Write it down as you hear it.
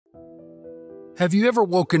Have you ever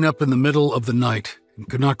woken up in the middle of the night and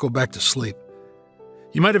could not go back to sleep?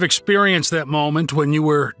 You might have experienced that moment when you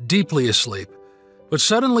were deeply asleep, but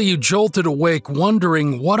suddenly you jolted awake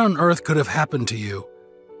wondering what on earth could have happened to you.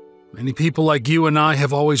 Many people like you and I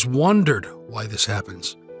have always wondered why this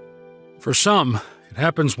happens. For some, it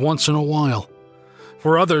happens once in a while.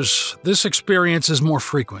 For others, this experience is more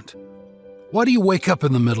frequent. Why do you wake up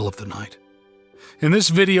in the middle of the night? In this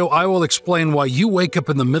video, I will explain why you wake up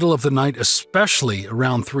in the middle of the night, especially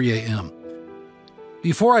around 3 a.m.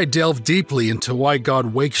 Before I delve deeply into why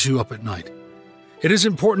God wakes you up at night, it is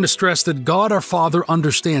important to stress that God our Father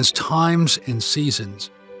understands times and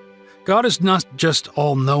seasons. God is not just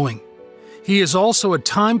all-knowing. He is also a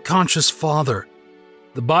time-conscious Father.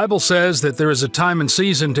 The Bible says that there is a time and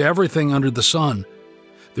season to everything under the sun.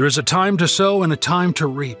 There is a time to sow and a time to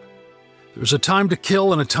reap. There is a time to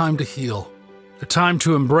kill and a time to heal, a time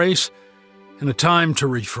to embrace and a time to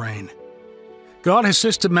refrain. God has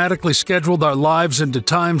systematically scheduled our lives into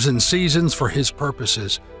times and seasons for His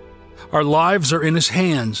purposes. Our lives are in His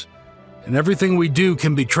hands, and everything we do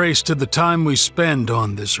can be traced to the time we spend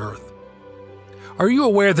on this earth. Are you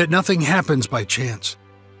aware that nothing happens by chance?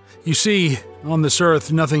 You see, on this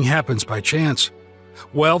earth, nothing happens by chance.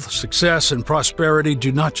 Wealth, success, and prosperity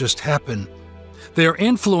do not just happen. They are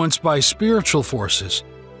influenced by spiritual forces.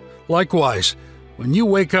 Likewise, when you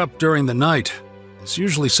wake up during the night, there's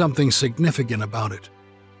usually something significant about it.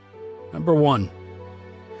 Number one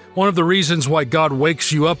of the reasons why God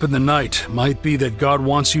wakes you up in the night might be that God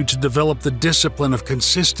wants you to develop the discipline of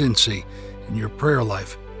consistency in your prayer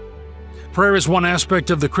life. Prayer is one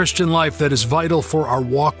aspect of the Christian life that is vital for our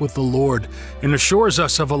walk with the Lord and assures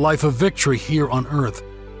us of a life of victory here on earth.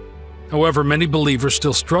 However, many believers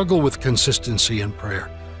still struggle with consistency in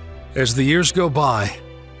prayer. As the years go by,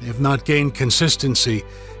 they have not gained consistency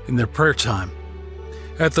in their prayer time.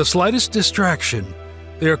 At the slightest distraction,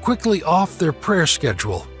 they are quickly off their prayer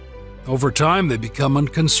schedule. Over time, they become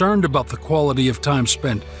unconcerned about the quality of time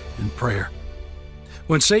spent in prayer.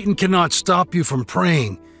 When Satan cannot stop you from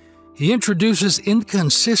praying, he introduces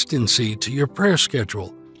inconsistency to your prayer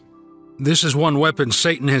schedule. This is one weapon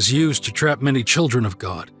Satan has used to trap many children of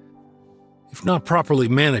God. If not properly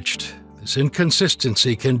managed, this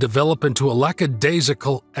inconsistency can develop into a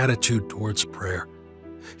lackadaisical attitude towards prayer.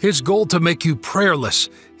 His goal to make you prayerless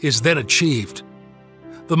is then achieved.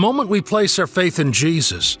 The moment we place our faith in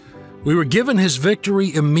Jesus, we were given His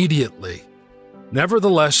victory immediately.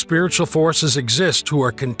 Nevertheless, spiritual forces exist who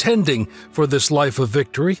are contending for this life of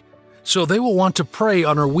victory, so they will want to prey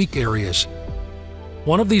on our weak areas.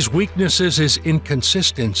 One of these weaknesses is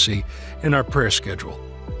inconsistency in our prayer schedule.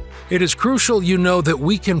 It is crucial you know that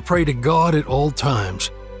we can pray to God at all times.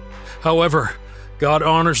 However, God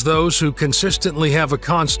honors those who consistently have a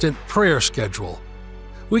constant prayer schedule.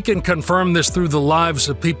 We can confirm this through the lives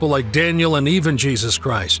of people like Daniel and even Jesus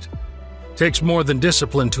Christ. It takes more than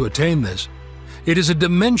discipline to attain this. It is a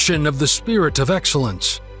dimension of the spirit of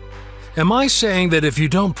excellence. Am I saying that if you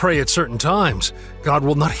don't pray at certain times, God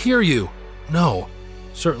will not hear you? No,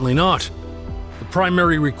 certainly not. The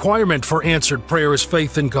primary requirement for answered prayer is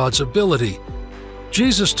faith in God's ability.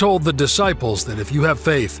 Jesus told the disciples that if you have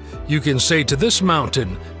faith, you can say to this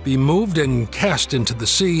mountain, "Be moved and cast into the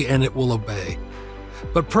sea," and it will obey.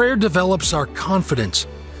 But prayer develops our confidence.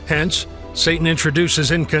 Hence, Satan introduces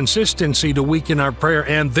inconsistency to weaken our prayer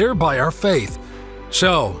and thereby our faith.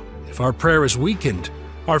 So, if our prayer is weakened,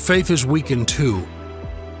 our faith is weakened too.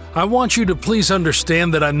 I want you to please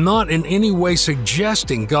understand that I'm not in any way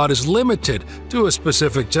suggesting God is limited to a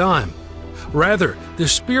specific time. Rather, the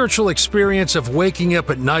spiritual experience of waking up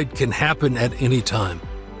at night can happen at any time.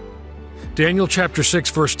 Daniel chapter 6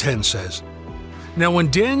 verse 10 says, "Now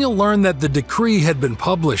when Daniel learned that the decree had been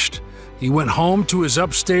published, he went home to his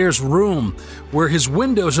upstairs room where his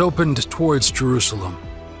windows opened towards Jerusalem.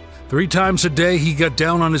 3 times a day he got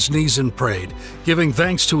down on his knees and prayed, giving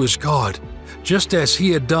thanks to his God, just as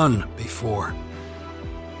he had done before."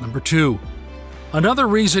 Number 2. Another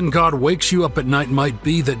reason God wakes you up at night might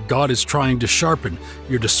be that God is trying to sharpen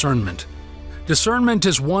your discernment. Discernment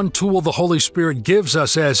is one tool the Holy Spirit gives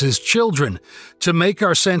us as His children to make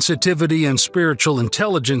our sensitivity and spiritual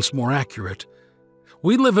intelligence more accurate.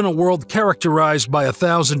 We live in a world characterized by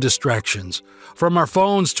 1,000 distractions, from our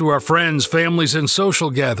phones to our friends, families, and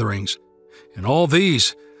social gatherings. In all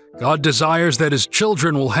these, God desires that His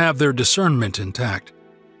children will have their discernment intact.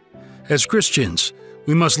 As Christians,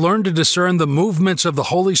 we must learn to discern the movements of the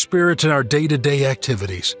Holy Spirit in our day-to-day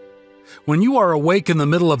activities. When you are awake in the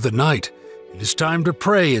middle of the night, it is time to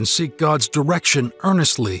pray and seek God's direction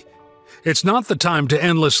earnestly. It's not the time to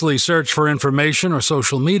endlessly search for information or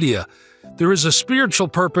social media. there is a spiritual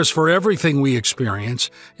purpose for everything we experience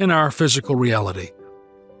in our physical reality.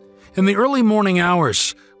 In the early morning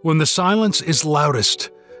hours, when the silence is loudest,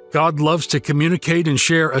 God loves to communicate and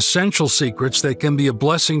share essential secrets that can be a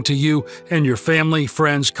blessing to you and your family,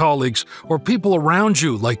 friends, colleagues, or people around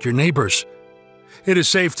you like your neighbors. It is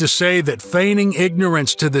safe to say that feigning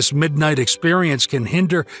ignorance to this midnight experience can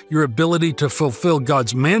hinder your ability to fulfill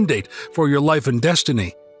God's mandate for your life and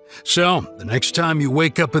destiny. So, the next time you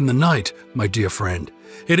wake up in the night, my dear friend,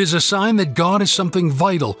 it is a sign that God has something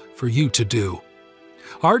vital for you to do.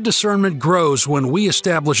 Our discernment grows when we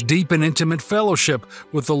establish deep and intimate fellowship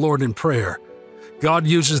with the Lord in prayer. God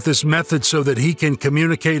uses this method so that He can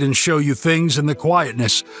communicate and show you things in the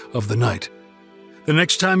quietness of the night. The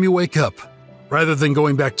next time you wake up, rather than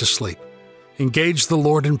going back to sleep, engage the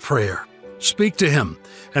Lord in prayer. Speak to Him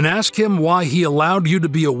and ask Him why He allowed you to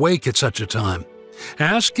be awake at such a time.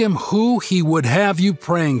 Ask Him who He would have you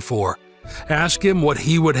praying for. Ask Him what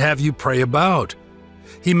He would have you pray about.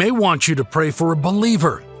 He may want you to pray for a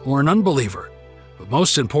believer or an unbeliever, but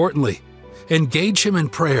most importantly, engage Him in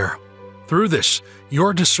prayer. Through this,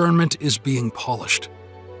 your discernment is being polished.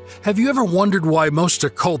 Have you ever wondered why most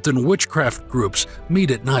occult and witchcraft groups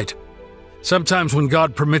meet at night? Sometimes when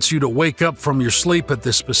God permits you to wake up from your sleep at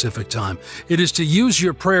this specific time, it is to use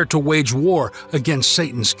your prayer to wage war against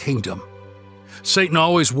Satan's kingdom. Satan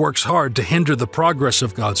always works hard to hinder the progress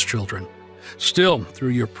of God's children. Still, through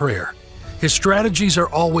your prayer, his strategies are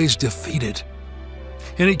always defeated.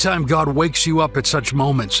 Anytime God wakes you up at such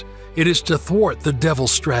moments, it is to thwart the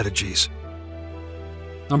devil's strategies.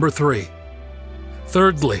 Number 3.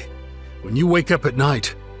 Thirdly, when you wake up at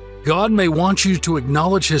night, God may want you to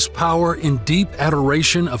acknowledge His power in deep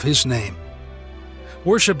adoration of His name.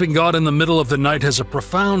 Worshiping God in the middle of the night has a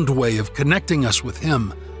profound way of connecting us with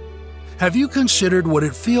Him. Have you considered what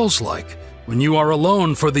it feels like when you are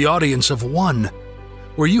alone for the audience of one,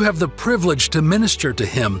 where you have the privilege to minister to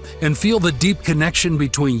Him and feel the deep connection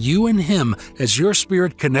between you and Him as your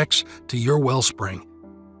spirit connects to your wellspring?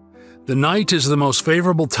 The night is the most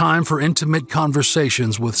favorable time for intimate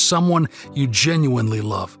conversations with someone you genuinely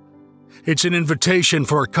love. It's an invitation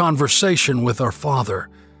for a conversation with our Father.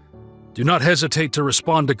 Do not hesitate to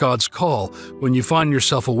respond to God's call when you find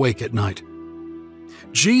yourself awake at night.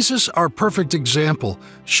 Jesus, our perfect example,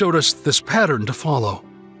 showed us this pattern to follow.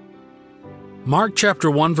 Mark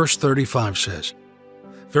chapter 1 verse 35 says,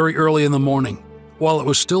 "Very early in the morning, while it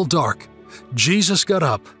was still dark, Jesus got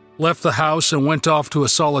up, left the house, and went off to a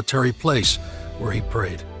solitary place where He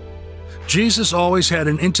prayed." Jesus always had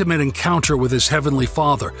an intimate encounter with His Heavenly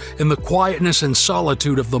Father in the quietness and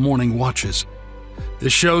solitude of the morning watches.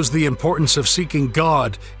 This shows the importance of seeking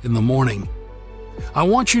God in the morning. I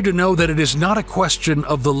want you to know that it is not a question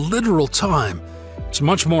of the literal time. It's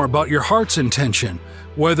much more about your heart's intention,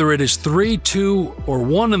 whether it is 3, 2, or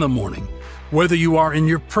 1 in the morning, whether you are in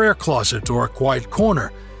your prayer closet or a quiet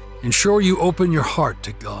corner. Ensure you open your heart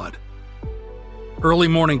to God. Early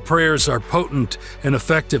morning prayers are potent and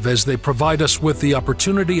effective as they provide us with the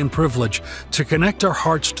opportunity and privilege to connect our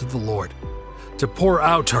hearts to the Lord, to pour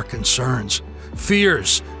out our concerns,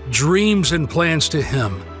 fears, dreams, and plans to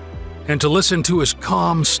Him, and to listen to His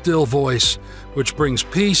calm, still voice, which brings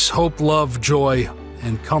peace, hope, love, joy,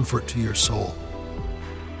 and comfort to your soul.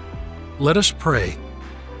 Let us pray.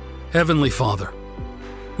 Heavenly Father,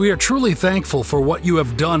 we are truly thankful for what You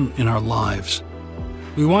have done in our lives.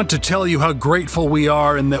 We want to tell You how grateful we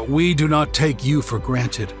are and that we do not take You for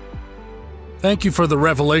granted. Thank You for the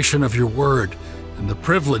revelation of Your Word and the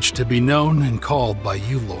privilege to be known and called by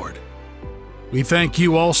You, Lord. We thank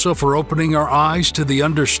You also for opening our eyes to the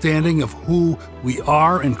understanding of who we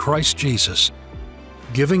are in Christ Jesus,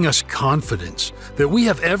 giving us confidence that we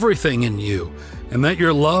have everything in You and that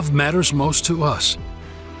Your love matters most to us.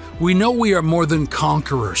 We know we are more than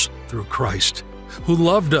conquerors through Christ, who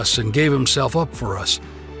loved us and gave Himself up for us.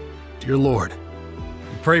 Dear Lord,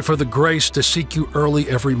 we pray for the grace to seek You early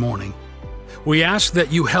every morning. We ask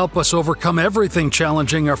that You help us overcome everything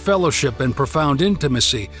challenging our fellowship and profound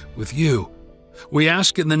intimacy with You. We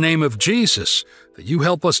ask in the name of Jesus that You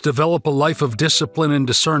help us develop a life of discipline and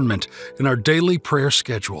discernment in our daily prayer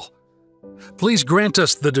schedule. Please grant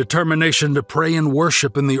us the determination to pray and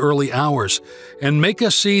worship in the early hours, and make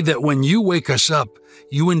us see that when You wake us up,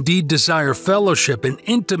 You indeed desire fellowship and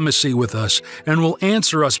intimacy with us and will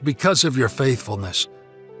answer us because of Your faithfulness.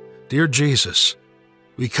 Dear Jesus,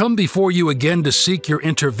 we come before You again to seek Your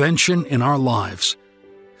intervention in our lives.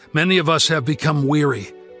 Many of us have become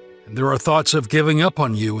weary, and there are thoughts of giving up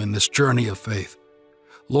on You in this journey of faith.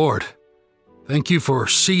 Lord, thank You for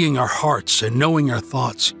seeing our hearts and knowing our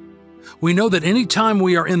thoughts. We know that any time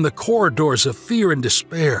we are in the corridors of fear and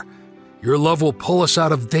despair, Your love will pull us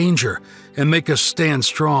out of danger and make us stand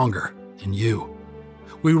stronger in you.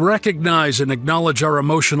 We recognize and acknowledge our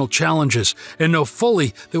emotional challenges and know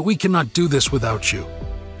fully that we cannot do this without you.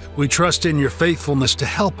 We trust in your faithfulness to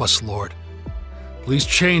help us, Lord. Please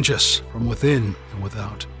change us from within and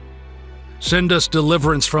without. Send us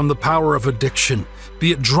deliverance from the power of addiction,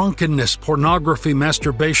 be it drunkenness, pornography,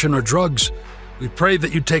 masturbation, or drugs. We pray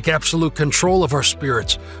that you take absolute control of our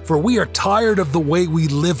spirits, for we are tired of the way we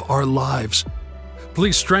live our lives.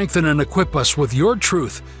 Please strengthen and equip us with your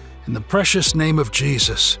truth in the precious name of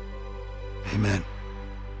Jesus. Amen.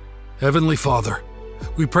 Heavenly Father,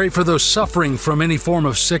 we pray for those suffering from any form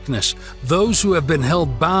of sickness, those who have been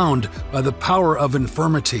held bound by the power of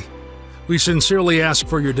infirmity. We sincerely ask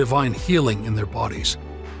for your divine healing in their bodies.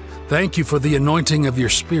 Thank you for the anointing of your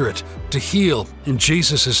Spirit to heal in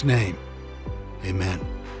Jesus' name. Amen.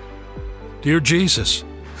 Dear Jesus,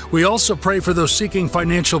 we also pray for those seeking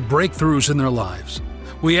financial breakthroughs in their lives.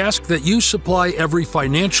 We ask that you supply every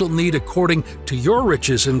financial need according to your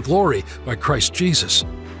riches and glory by Christ Jesus.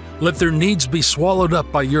 Let their needs be swallowed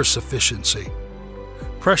up by your sufficiency.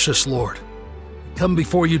 Precious Lord, we come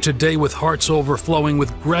before you today with hearts overflowing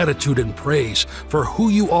with gratitude and praise for who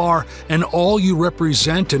you are and all you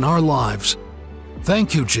represent in our lives.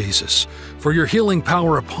 Thank you, Jesus, for your healing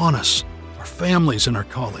power upon us, our families, and our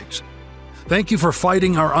colleagues. Thank you for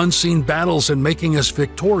fighting our unseen battles and making us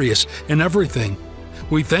victorious in everything.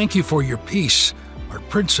 We thank you for your peace, our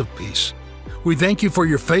Prince of Peace. We thank you for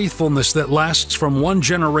your faithfulness that lasts from one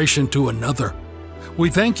generation to another. We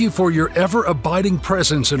thank you for your ever-abiding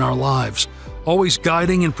presence in our lives, always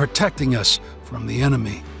guiding and protecting us from the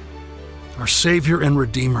enemy. Our Savior and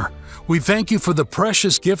Redeemer, we thank you for the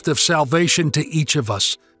precious gift of salvation to each of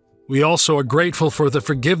us. We also are grateful for the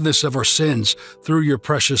forgiveness of our sins through your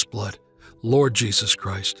precious blood, Lord Jesus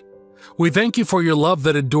Christ. We thank you for your love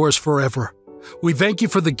that endures forever. We thank you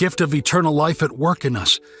for the gift of eternal life at work in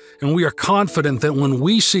us, and we are confident that when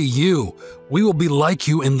we see you, we will be like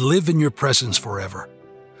you and live in your presence forever.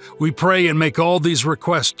 We pray and make all these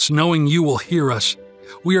requests knowing you will hear us.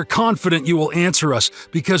 We are confident you will answer us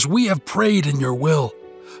because we have prayed in your will.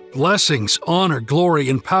 Blessings, honor,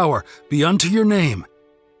 glory, and power be unto your name.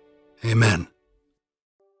 Amen.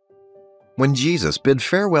 When Jesus bid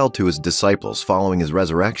farewell to his disciples following his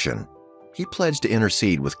resurrection, he pledged to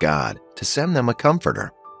intercede with God to send them a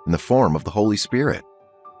comforter in the form of the Holy Spirit,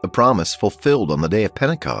 a promise fulfilled on the day of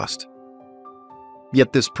Pentecost.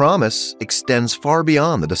 Yet this promise extends far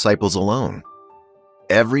beyond the disciples alone.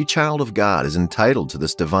 Every child of God is entitled to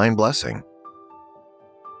this divine blessing.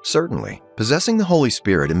 Certainly, possessing the Holy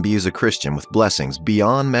Spirit imbues a Christian with blessings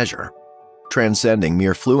beyond measure, transcending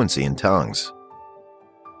mere fluency in tongues.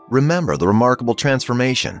 Remember the remarkable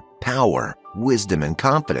transformation, power, wisdom, and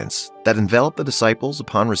confidence that enveloped the disciples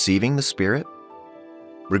upon receiving the Spirit?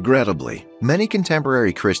 Regrettably, many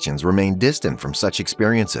contemporary Christians remain distant from such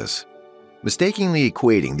experiences, mistakenly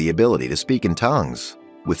equating the ability to speak in tongues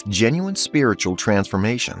with genuine spiritual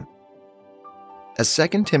transformation. As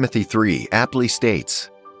 2 Timothy 3 aptly states,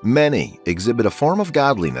 many exhibit a form of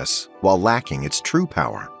godliness while lacking its true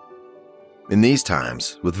power. In these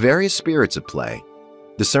times, with various spirits at play,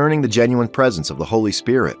 discerning the genuine presence of the Holy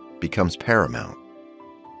Spirit becomes paramount.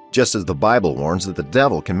 Just as the Bible warns that the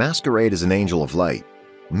devil can masquerade as an angel of light,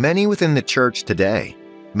 many within the church today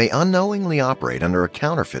may unknowingly operate under a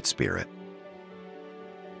counterfeit spirit.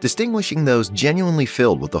 Distinguishing those genuinely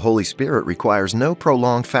filled with the Holy Spirit requires no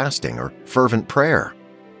prolonged fasting or fervent prayer.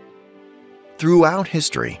 Throughout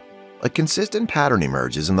history, a consistent pattern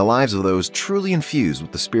emerges in the lives of those truly infused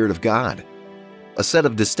with the Spirit of God, a set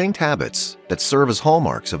of distinct habits that serve as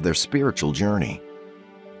hallmarks of their spiritual journey.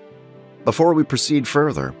 Before we proceed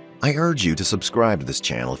further, I urge you to subscribe to this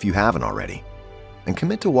channel if you haven't already, and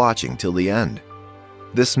commit to watching till the end.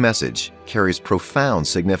 This message carries profound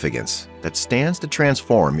significance that stands to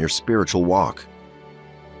transform your spiritual walk.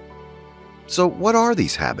 So, what are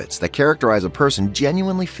these habits that characterize a person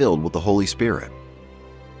genuinely filled with the Holy Spirit?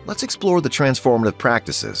 Let's explore the transformative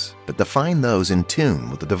practices that define those in tune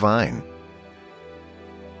with the divine.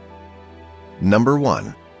 Number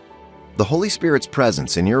 1. The Holy Spirit's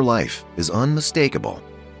presence in your life is unmistakable.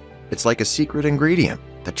 It's like a secret ingredient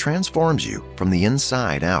that transforms you from the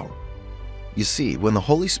inside out. You see, when the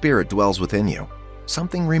Holy Spirit dwells within you,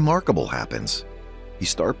 something remarkable happens. You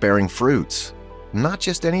start bearing fruits, not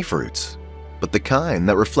just any fruits, but the kind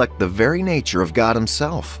that reflect the very nature of God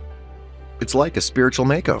Himself. It's like a spiritual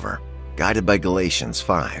makeover, guided by Galatians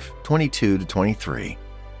 5:22-23.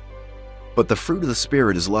 But the fruit of the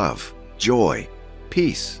Spirit is love, joy,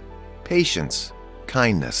 peace, patience,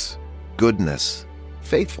 kindness, goodness,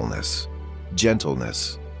 faithfulness,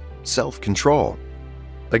 gentleness, self-control.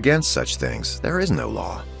 Against such things, there is no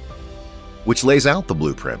law, which lays out the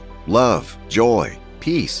blueprint: love, joy,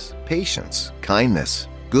 peace, patience, kindness,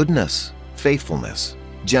 goodness, faithfulness,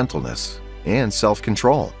 gentleness, and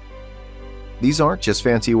self-control. These aren't just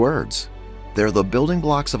fancy words. They're the building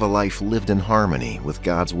blocks of a life lived in harmony with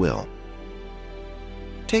God's will.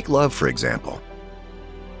 Take love, for example.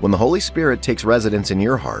 When the Holy Spirit takes residence in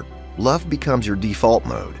your heart, love becomes your default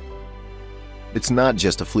mode. It's not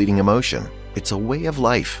just a fleeting emotion, it's a way of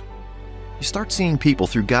life. You start seeing people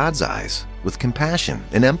through God's eyes, with compassion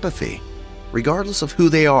and empathy, regardless of who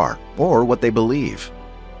they are or what they believe.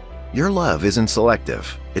 Your love isn't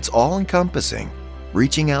selective, it's all-encompassing,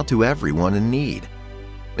 reaching out to everyone in need.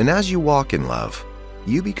 And as you walk in love,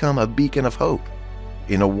 you become a beacon of hope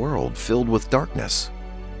in a world filled with darkness.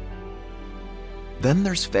 Then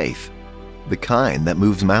there's faith, the kind that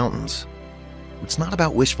moves mountains. It's not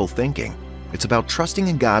about wishful thinking, it's about trusting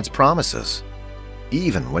in God's promises,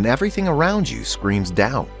 even when everything around you screams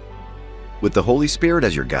doubt. With the Holy Spirit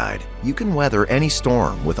as your guide, you can weather any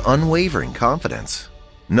storm with unwavering confidence,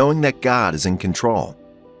 knowing that God is in control.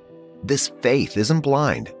 This faith isn't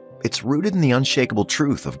blind, it's rooted in the unshakable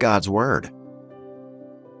truth of God's Word.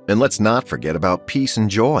 And let's not forget about peace and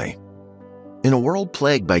joy. In a world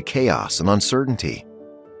plagued by chaos and uncertainty,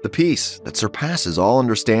 the peace that surpasses all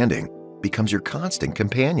understanding becomes your constant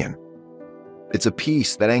companion. It's a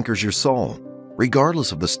peace that anchors your soul,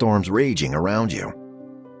 regardless of the storms raging around you.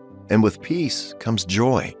 And with peace comes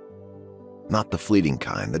joy, not the fleeting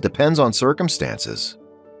kind that depends on circumstances,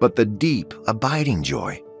 but the deep, abiding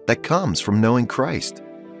joy that comes from knowing Christ.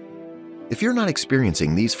 If you're not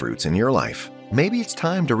experiencing these fruits in your life, maybe it's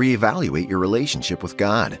time to reevaluate your relationship with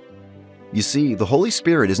God. You see, the Holy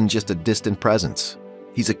Spirit isn't just a distant presence.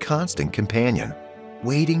 He's a constant companion,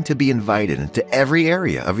 waiting to be invited into every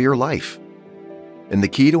area of your life. And the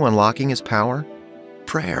key to unlocking His power?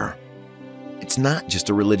 Prayer. It's not just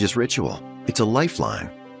a religious ritual, it's a lifeline.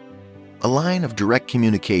 A line of direct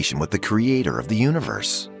communication with the Creator of the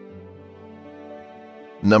universe.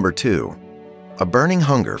 Number 2, a burning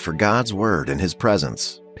hunger for God's Word and His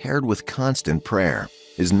presence, paired with constant prayer,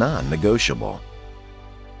 is non-negotiable.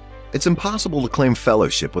 It's impossible to claim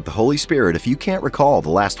fellowship with the Holy Spirit if you can't recall the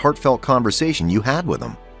last heartfelt conversation you had with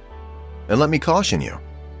Him. And let me caution you,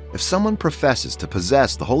 if someone professes to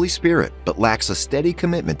possess the Holy Spirit but lacks a steady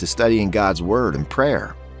commitment to studying God's Word and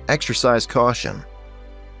prayer, exercise caution.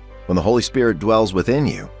 When the Holy Spirit dwells within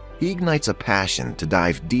you, He ignites a passion to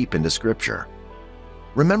dive deep into Scripture.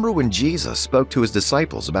 Remember when Jesus spoke to His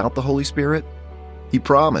disciples about the Holy Spirit? He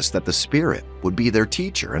promised that the Spirit would be their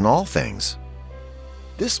teacher in all things.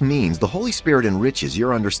 This means the Holy Spirit enriches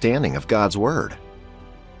your understanding of God's Word.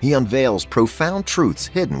 He unveils profound truths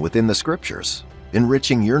hidden within the Scriptures,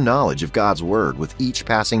 enriching your knowledge of God's Word with each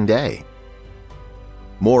passing day.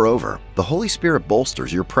 Moreover, the Holy Spirit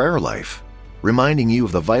bolsters your prayer life, reminding you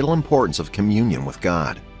of the vital importance of communion with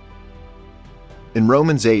God. In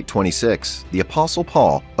Romans 8:26, the Apostle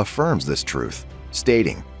Paul affirms this truth,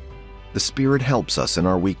 stating, "The Spirit helps us in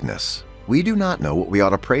our weakness. We do not know what we ought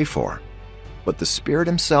to pray for, but the Spirit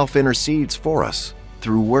Himself intercedes for us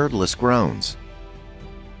through wordless groans."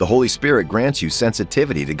 The Holy Spirit grants you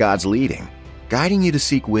sensitivity to God's leading, guiding you to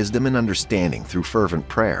seek wisdom and understanding through fervent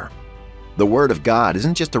prayer. The Word of God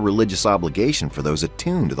isn't just a religious obligation for those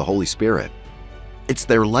attuned to the Holy Spirit. It's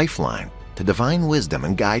their lifeline to divine wisdom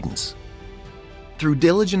and guidance. Through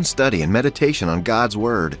diligent study and meditation on God's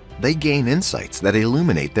Word, they gain insights that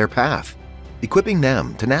illuminate their path, equipping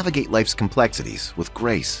them to navigate life's complexities with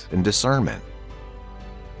grace and discernment.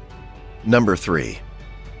 Number 3,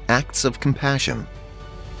 acts of compassion.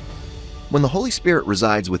 When the Holy Spirit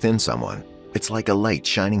resides within someone, it's like a light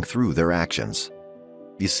shining through their actions.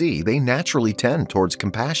 You see, they naturally tend towards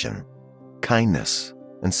compassion, kindness,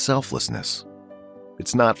 and selflessness.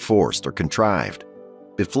 It's not forced or contrived.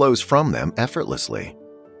 It flows from them effortlessly.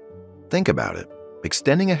 Think about it.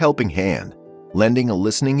 Extending a helping hand, lending a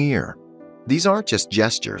listening ear. These aren't just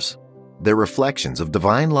gestures. They're reflections of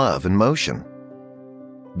divine love in motion.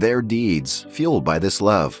 Their deeds, fueled by this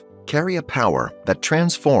love, carry a power that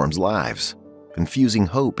transforms lives, infusing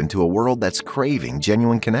hope into a world that's craving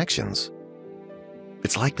genuine connections.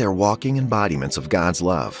 It's like they're walking embodiments of God's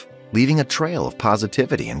love, leaving a trail of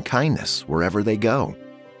positivity and kindness wherever they go.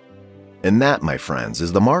 And that, my friends,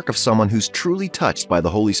 is the mark of someone who's truly touched by the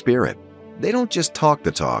Holy Spirit. They don't just talk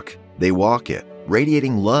the talk, they walk it,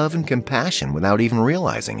 radiating love and compassion without even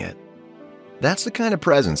realizing it. That's the kind of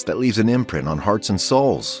presence that leaves an imprint on hearts and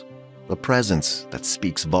souls, a presence that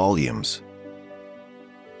speaks volumes.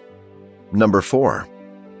 Number 4,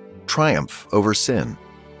 triumph over sin.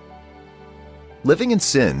 Living in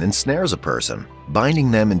sin ensnares a person, binding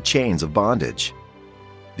them in chains of bondage.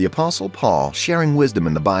 The Apostle Paul, sharing wisdom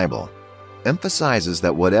in the Bible, emphasizes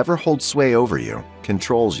that whatever holds sway over you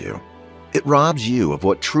controls you. It robs you of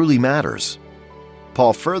what truly matters.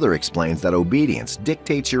 Paul further explains that obedience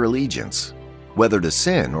dictates your allegiance, whether to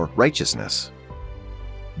sin or righteousness.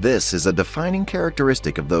 This is a defining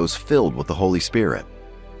characteristic of those filled with the Holy Spirit.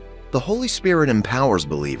 The Holy Spirit empowers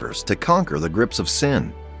believers to conquer the grips of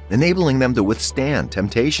sin, enabling them to withstand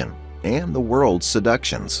temptation and the world's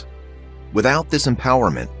seductions. Without this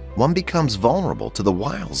empowerment, one becomes vulnerable to the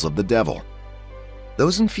wiles of the devil.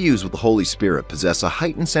 Those infused with the Holy Spirit possess a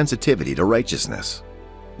heightened sensitivity to righteousness,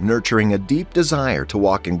 nurturing a deep desire to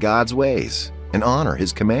walk in God's ways and honor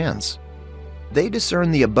His commands. They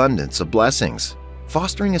discern the abundance of blessings,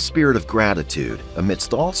 fostering a spirit of gratitude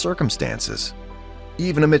amidst all circumstances.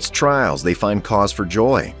 Even amidst trials, they find cause for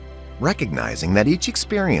joy, recognizing that each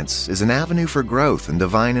experience is an avenue for growth and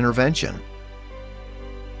divine intervention.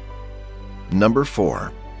 Number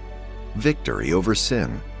 4. Victory over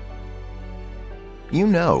sin. You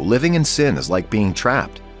know, living in sin is like being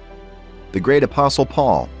trapped. The great Apostle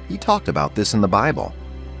Paul, he talked about this in the Bible.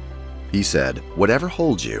 He said, "Whatever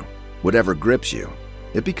holds you, whatever grips you,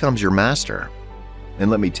 it becomes your master. And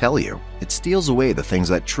let me tell you, it steals away the things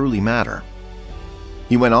that truly matter."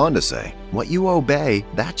 He went on to say, "What you obey,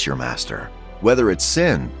 that's your master, whether it's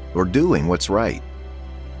sin or doing what's right."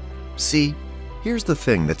 See, here's the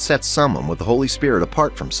thing that sets someone with the Holy Spirit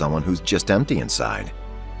apart from someone who's just empty inside.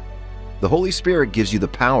 The Holy Spirit gives you the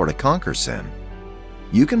power to conquer sin.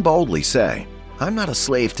 You can boldly say, "I'm not a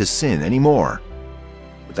slave to sin anymore."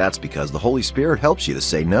 But that's because the Holy Spirit helps you to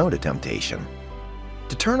say no to temptation,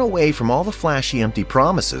 to turn away from all the flashy, empty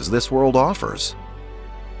promises this world offers.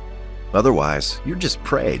 Otherwise, you're just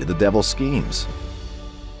prey to the devil's schemes.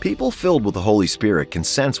 People filled with the Holy Spirit can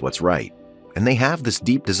sense what's right, and they have this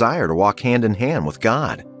deep desire to walk hand in hand with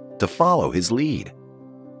God, to follow His lead.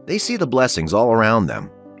 They see the blessings all around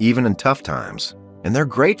them, even in tough times, and they're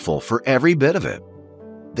grateful for every bit of it.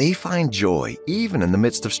 They find joy even in the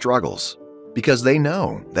midst of struggles, because they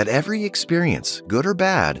know that every experience, good or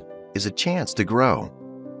bad, is a chance to grow,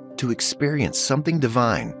 to experience something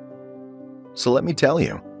divine. So let me tell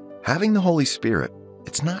you, having the Holy Spirit,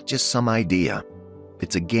 it's not just some idea.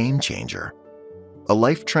 It's a game changer, a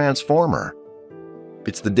life transformer.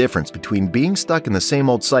 It's the difference between being stuck in the same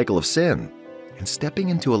old cycle of sin and stepping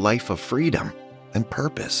into a life of freedom and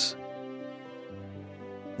purpose.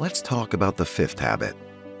 Let's talk about the 5th habit,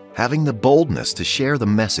 having the boldness to share the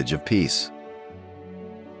message of peace.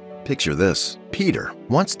 Picture this: Peter,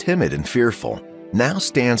 once timid and fearful, now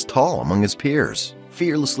stands tall among his peers,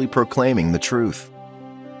 fearlessly proclaiming the truth.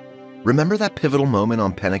 Remember that pivotal moment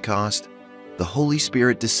on Pentecost? The Holy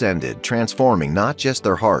Spirit descended, transforming not just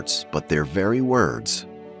their hearts, but their very words.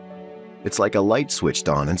 It's like a light switched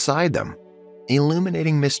on inside them,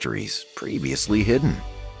 illuminating mysteries previously hidden.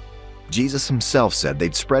 Jesus Himself said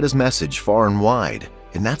they'd spread His message far and wide,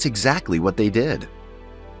 and that's exactly what they did.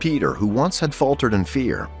 Peter, who once had faltered in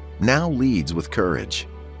fear, now leads with courage.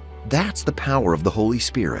 That's the power of the Holy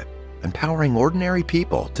Spirit, empowering ordinary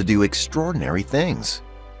people to do extraordinary things.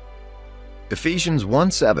 Ephesians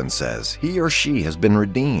 1:7 says, "He or she has been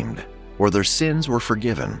redeemed, or their sins were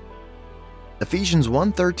forgiven." Ephesians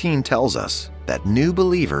 1:13 tells us that new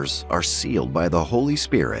believers are sealed by the Holy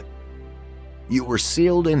Spirit. You were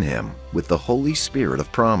sealed in Him with the Holy Spirit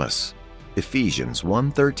of promise. Ephesians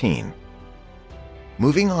 1:13.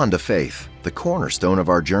 Moving on to faith, the cornerstone of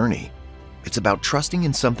our journey. It's about trusting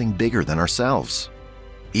in something bigger than ourselves,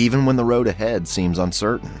 even when the road ahead seems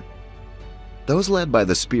uncertain. Those led by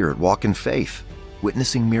the Spirit walk in faith,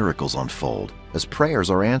 witnessing miracles unfold as prayers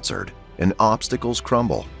are answered and obstacles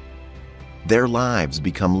crumble. Their lives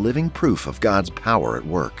become living proof of God's power at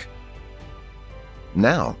work.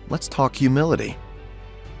 Now, let's talk humility,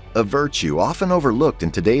 a virtue often overlooked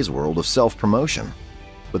in today's world of self-promotion.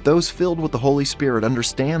 But those filled with the Holy Spirit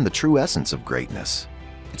understand the true essence of greatness.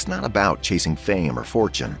 It's not about chasing fame or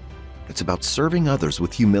fortune. It's about serving others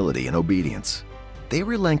with humility and obedience. They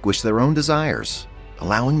relinquish their own desires,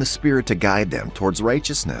 allowing the Spirit to guide them towards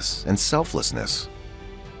righteousness and selflessness.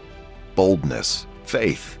 Boldness,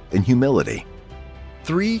 faith, and humility.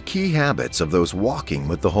 3 key habits of those walking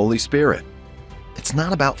with the Holy Spirit. It's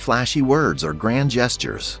not about flashy words or grand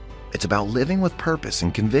gestures. It's about living with purpose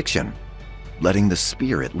and conviction, letting the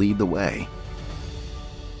Spirit lead the way.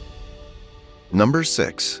 Number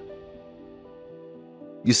 6.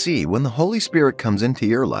 You see, when the Holy Spirit comes into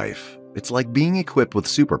your life, it's like being equipped with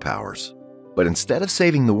superpowers. But instead of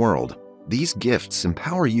saving the world, these gifts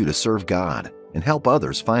empower you to serve God and help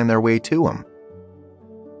others find their way to Him.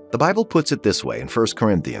 The Bible puts it this way in 1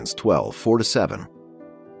 Corinthians 12, 4-7.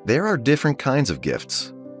 There are different kinds of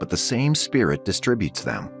gifts, but the same Spirit distributes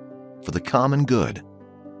them for the common good.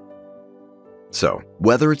 So,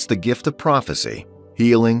 whether it's the gift of prophecy,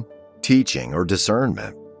 healing, teaching, or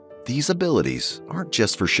discernment, these abilities aren't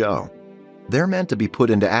just for show. They're meant to be put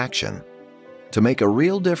into action, to make a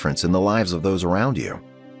real difference in the lives of those around you.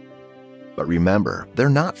 But remember, they're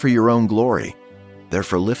not for your own glory. They're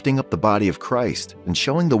for lifting up the body of Christ and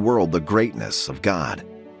showing the world the greatness of God.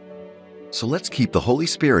 So let's keep the Holy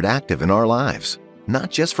Spirit active in our lives, not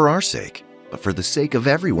just for our sake, but for the sake of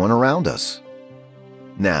everyone around us.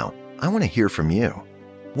 Now, I want to hear from you.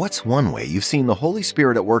 What's one way you've seen the Holy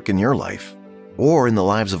Spirit at work in your life, or in the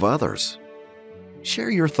lives of others? Share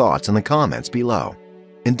your thoughts in the comments below.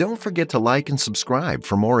 And don't forget to like and subscribe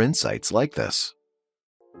for more insights like this.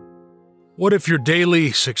 What if your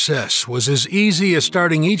daily success was as easy as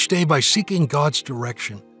starting each day by seeking God's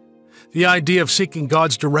direction? The idea of seeking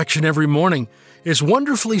God's direction every morning is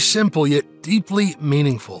wonderfully simple yet deeply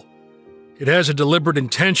meaningful. It has a deliberate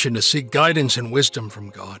intention to seek guidance and wisdom from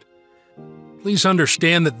God. Please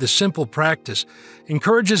understand that this simple practice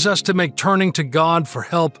encourages us to make turning to God for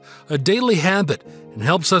help a daily habit and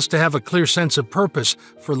helps us to have a clear sense of purpose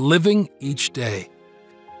for living each day.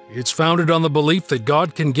 It's founded on the belief that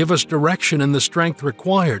God can give us direction and the strength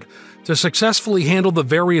required to successfully handle the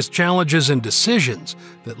various challenges and decisions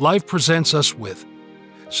that life presents us with.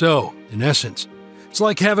 So, in essence, it's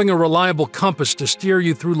like having a reliable compass to steer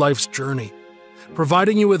you through life's journey,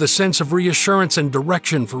 providing you with a sense of reassurance and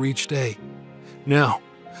direction for each day. Now,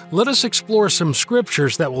 let us explore some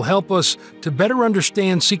scriptures that will help us to better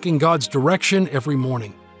understand seeking God's direction every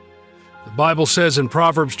morning. The Bible says in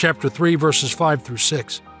Proverbs chapter 3, verses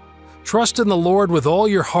 5-6, "Trust in the Lord with all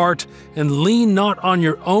your heart and lean not on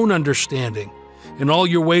your own understanding. In all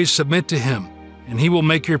your ways submit to Him, and He will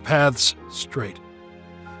make your paths straight."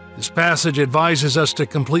 This passage advises us to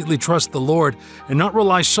completely trust the Lord and not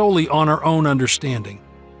rely solely on our own understanding.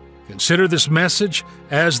 Consider this message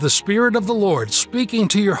as the Spirit of the Lord speaking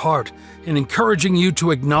to your heart and encouraging you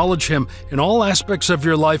to acknowledge Him in all aspects of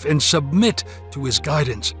your life and submit to His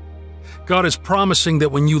guidance. God is promising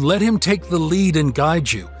that when you let Him take the lead and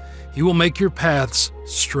guide you, He will make your paths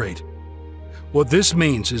straight. What this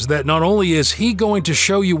means is that not only is He going to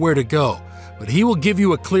show you where to go, but He will give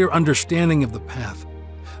you a clear understanding of the path.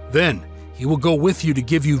 Then, He will go with you to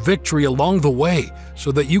give you victory along the way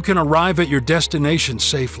so that you can arrive at your destination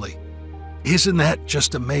safely. Isn't that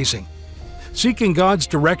just amazing? Seeking God's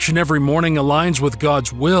direction every morning aligns with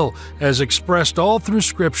God's will as expressed all through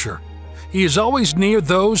Scripture. He is always near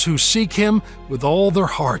those who seek Him with all their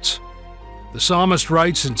hearts. The psalmist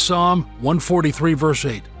writes in Psalm 143, verse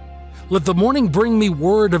 8, "Let the morning bring me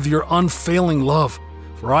word of your unfailing love,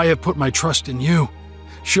 for I have put my trust in you.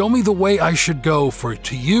 Show me the way I should go, for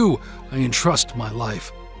to you I entrust my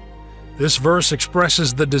life." This verse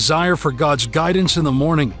expresses the desire for God's guidance in the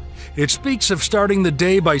morning. It speaks of starting the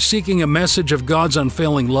day by seeking a message of God's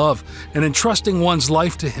unfailing love and entrusting one's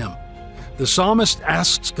life to Him. The psalmist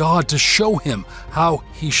asks God to show him how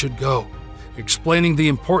he should go, explaining the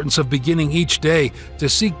importance of beginning each day to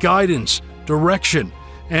seek guidance, direction,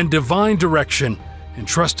 and divine direction, and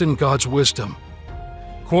trust in God's wisdom.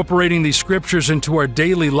 Incorporating these scriptures into our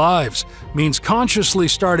daily lives means consciously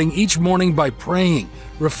starting each morning by praying,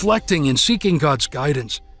 reflecting, and seeking God's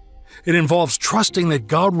guidance. It involves trusting that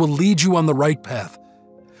God will lead you on the right path.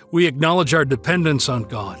 We acknowledge our dependence on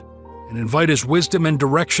God and invite His wisdom and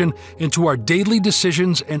direction into our daily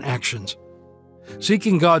decisions and actions.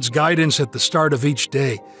 Seeking God's guidance at the start of each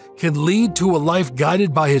day can lead to a life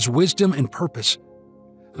guided by His wisdom and purpose.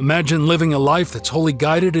 Imagine living a life that's wholly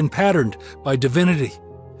guided and patterned by divinity.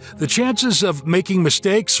 The chances of making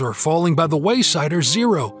mistakes or falling by the wayside are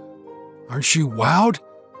zero. Aren't you wowed?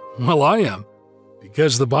 Well, I am,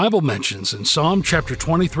 because the Bible mentions in Psalm chapter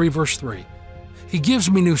 23, verse 3, He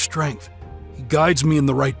gives me new strength. He guides me in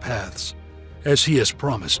the right paths, as He has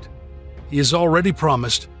promised. He has already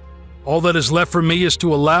promised. All that is left for me is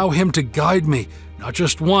to allow Him to guide me, not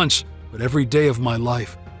just once, but every day of my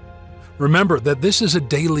life. Remember that this is a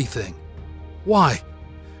daily thing. Why?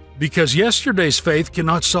 Because yesterday's faith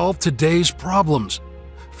cannot solve today's problems.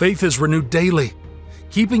 Faith is renewed daily,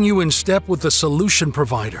 keeping you in step with the solution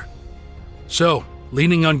provider. So,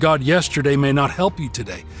 leaning on God yesterday may not help you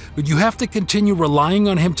today, but you have to continue relying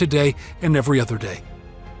on Him today and every other day.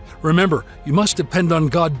 Remember, you must depend on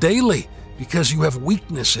God daily because you have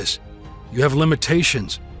weaknesses, you have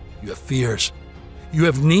limitations, you have fears, you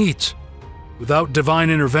have needs. Without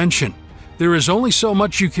divine intervention, there is only so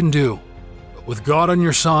much you can do. But with God on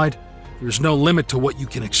your side, there is no limit to what you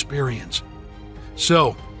can experience.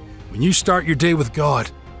 So, When you start your day with God,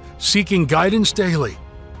 seeking guidance daily,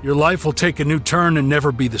 your life will take a new turn and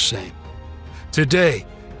never be the same. Today,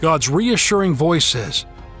 God's reassuring voice says,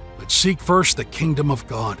 "But seek first the kingdom of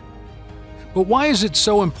God." But why is it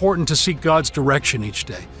so important to seek God's direction each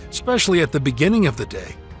day, especially at the beginning of the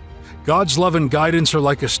day? God's love and guidance are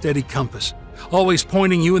like a steady compass, always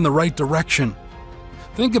pointing you in the right direction.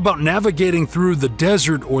 Think about navigating through the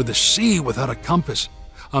desert or the sea without a compass.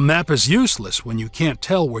 A map is useless when you can't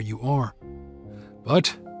tell where you are.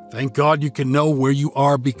 But thank God you can know where you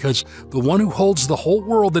are, because the one who holds the whole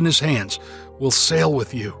world in his hands will sail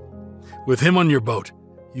with you. With him on your boat,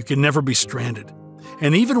 you can never be stranded.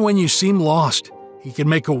 And even when you seem lost, he can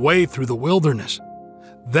make a way through the wilderness.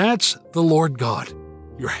 That's the Lord God,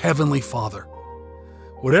 your heavenly Father.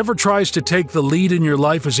 Whatever tries to take the lead in your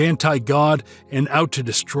life is anti-God and out to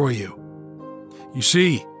destroy you. You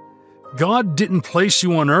see, God didn't place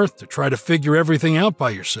you on earth to try to figure everything out by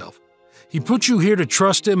yourself. He put you here to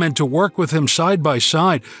trust Him and to work with Him side by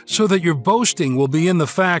side, so that your boasting will be in the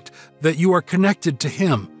fact that you are connected to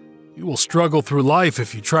Him. You will struggle through life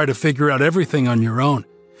if you try to figure out everything on your own.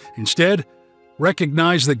 Instead,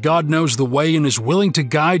 recognize that God knows the way and is willing to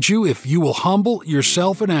guide you if you will humble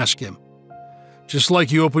yourself and ask Him. Just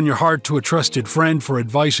like you open your heart to a trusted friend for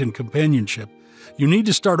advice and companionship, you need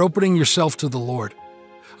to start opening yourself to the Lord.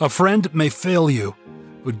 A friend may fail you,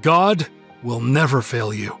 but God will never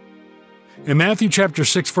fail you. In Matthew chapter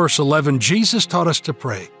 6, verse 11, Jesus taught us to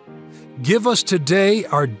pray, "Give us today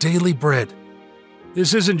our daily bread."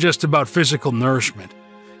 This isn't just about physical nourishment.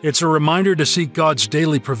 It's a reminder to seek God's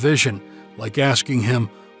daily provision, like asking Him,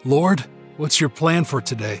 "Lord, what's your plan for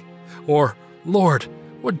today?" Or, "Lord,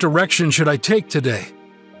 what direction should I take today?"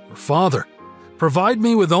 Or, "Father, provide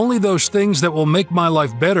me with only those things that will make my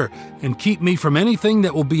life better and keep me from anything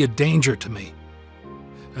that will be a danger to me."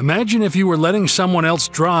 Imagine if you were letting someone else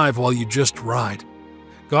drive while you just ride.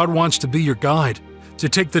 God wants to be your guide, to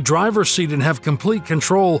take the driver's seat and have complete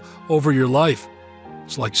control over your life.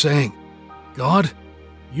 It's like saying, "God,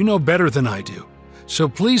 you know better than I do, so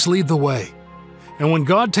please lead the way." And when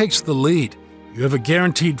God takes the lead, you have a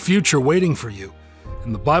guaranteed future waiting for you,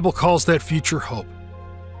 and the Bible calls that future hope.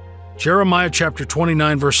 Jeremiah chapter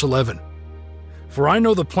 29, verse 11. "For I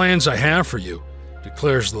know the plans I have for you,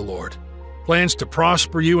 declares the Lord. Plans to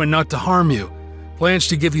prosper you and not to harm you. Plans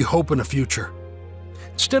to give you hope and a future."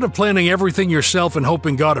 Instead of planning everything yourself and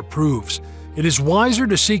hoping God approves, it is wiser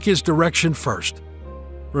to seek His direction first.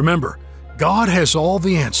 Remember, God has all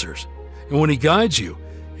the answers, and when He guides you,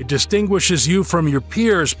 it distinguishes you from your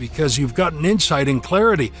peers because you've gotten insight and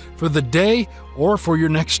clarity for the day or for your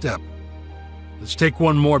next step. Let's take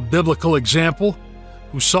one more biblical example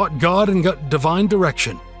who sought God and got divine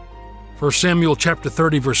direction. 1 Samuel chapter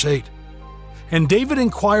 30, verse 8. "And David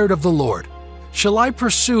inquired of the Lord, 'Shall I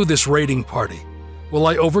pursue this raiding party? Will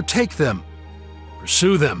I overtake them?'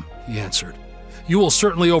 'Pursue them,' he answered. 'You will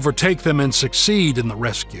certainly overtake them and succeed in the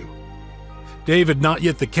rescue.'" David, not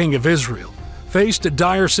yet the king of Israel, faced a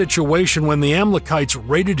dire situation when the Amalekites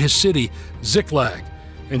raided his city, Ziklag,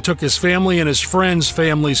 and took his family and his friends'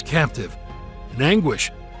 families captive. In anguish,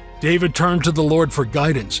 David turned to the Lord for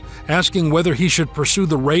guidance, asking whether he should pursue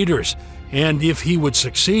the raiders and if he would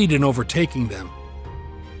succeed in overtaking them.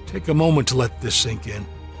 Take a moment to let this sink in.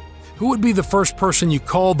 Who would be the first person you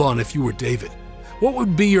called on if you were David? What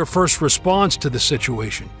would be your first response to the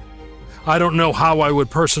situation? I don't know how I would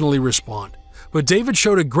personally respond, but David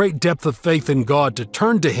showed a great depth of faith in God to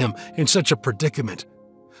turn to Him in such a predicament.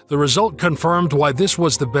 The result confirmed why this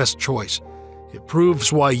was the best choice. It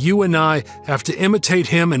proves why you and I have to imitate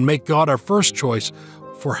Him and make God our first choice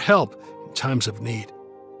for help in times of need.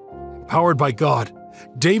 Empowered by God,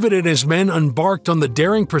 David and his men embarked on the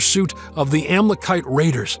daring pursuit of the Amalekite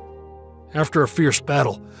raiders. After a fierce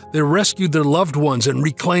battle, they rescued their loved ones and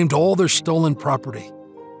reclaimed all their stolen property.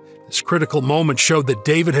 This critical moment showed that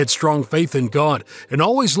David had strong faith in God and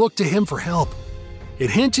always looked to Him for help.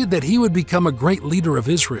 It hinted that he would become a great leader of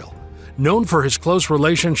Israel, known for his close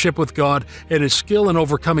relationship with God and his skill in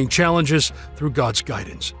overcoming challenges through God's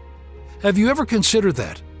guidance. Have you ever considered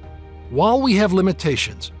that? While we have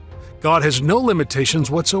limitations, God has no limitations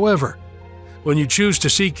whatsoever. When you choose to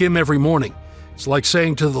seek Him every morning, it's like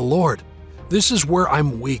saying to the Lord, "This is where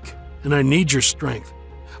I'm weak, and I need your strength.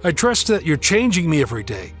 I trust that you're changing me every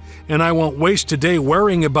day, and I won't waste today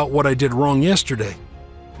worrying about what I did wrong yesterday.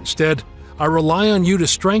 Instead, I rely on you to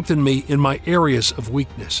strengthen me in my areas of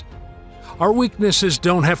weakness." Our weaknesses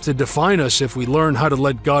don't have to define us if we learn how to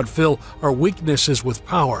let God fill our weaknesses with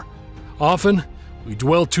power. Often, we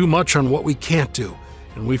dwell too much on what we can't do,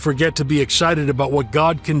 and we forget to be excited about what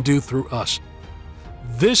God can do through us.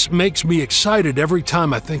 This makes me excited every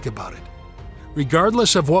time I think about it.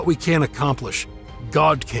 Regardless of what we can accomplish,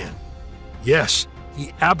 God can. Yes,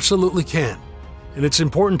 He absolutely can. And it's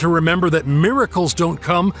important to remember that miracles don't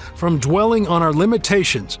come from dwelling on our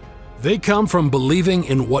limitations. They come from believing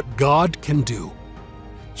in what God can do.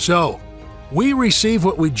 So, we receive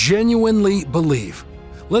what we genuinely believe.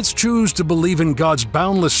 Let's choose to believe in God's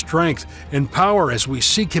boundless strength and power as we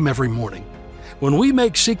seek Him every morning. When we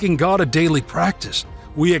make seeking God a daily practice,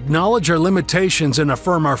 we acknowledge our limitations and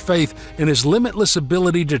affirm our faith in His limitless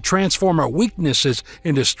ability to transform our weaknesses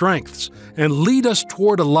into strengths and lead us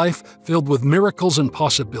toward a life filled with miracles and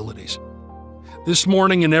possibilities. This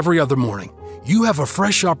morning and every other morning, you have a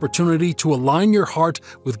fresh opportunity to align your heart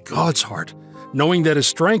with God's heart, knowing that His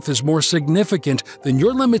strength is more significant than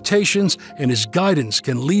your limitations and His guidance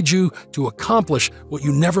can lead you to accomplish what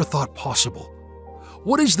you never thought possible.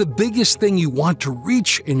 What is the biggest thing you want to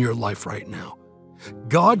reach in your life right now?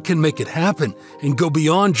 God can make it happen and go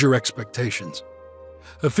beyond your expectations.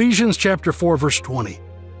 Ephesians chapter 4, verse 20.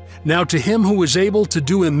 Now to Him who is able to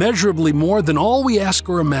do immeasurably more than all we ask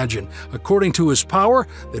or imagine, according to His power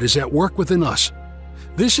that is at work within us.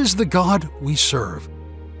 This is the God we serve.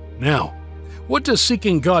 Now, what does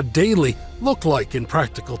seeking God daily look like in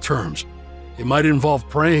practical terms? It might involve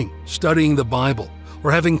praying, studying the Bible,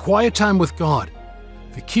 or having quiet time with God.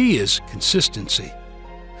 The key is consistency.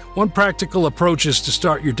 One practical approach is to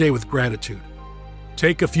start your day with gratitude.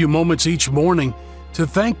 Take a few moments each morning to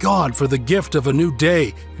thank God for the gift of a new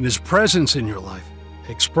day and His presence in your life.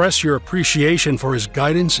 Express your appreciation for His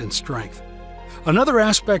guidance and strength. Another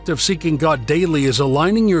aspect of seeking God daily is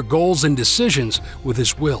aligning your goals and decisions with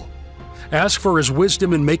His will. Ask for His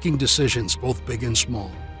wisdom in making decisions, both big and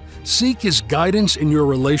small. Seek His guidance in your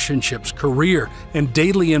relationships, career, and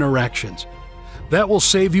daily interactions. That will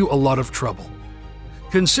save you a lot of trouble.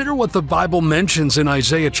 Consider what the Bible mentions in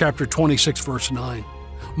Isaiah chapter 26, verse 9.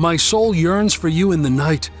 My soul yearns for you in the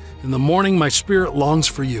night. In the morning my spirit longs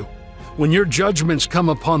for you. When your judgments come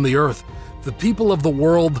upon the earth, the people of the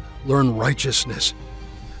world learn righteousness.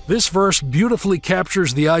 This verse beautifully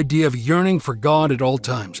captures the idea of yearning for God at all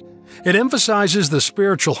times. It emphasizes the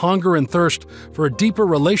spiritual hunger and thirst for a deeper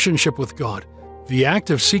relationship with God. The act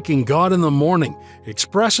of seeking God in the morning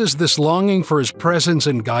expresses this longing for His presence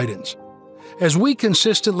and guidance. As we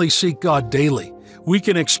consistently seek God daily, we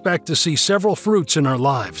can expect to see several fruits in our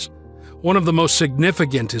lives. One of the most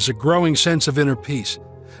significant is a growing sense of inner peace.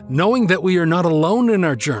 Knowing that we are not alone in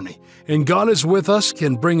our journey and God is with us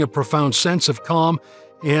can bring a profound sense of calm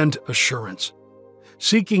and assurance.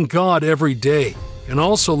 Seeking God every day can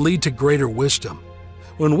also lead to greater wisdom.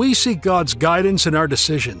 When we seek God's guidance in our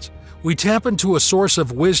decisions, we tap into a source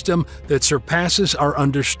of wisdom that surpasses our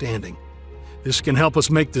understanding. This can help us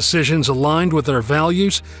make decisions aligned with our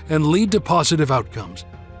values and lead to positive outcomes.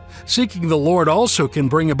 Seeking the Lord also can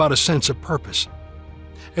bring about a sense of purpose.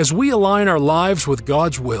 As we align our lives with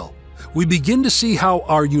God's will, we begin to see how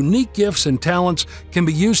our unique gifts and talents can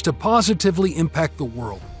be used to positively impact the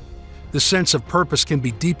world. This sense of purpose can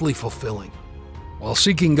be deeply fulfilling. While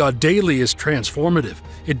seeking God daily is transformative,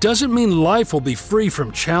 it doesn't mean life will be free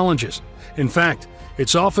from challenges. In fact,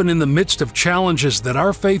 it's often in the midst of challenges that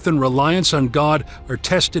our faith and reliance on God are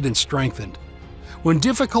tested and strengthened. When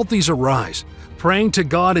difficulties arise, praying to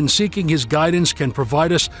God and seeking His guidance can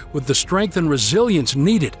provide us with the strength and resilience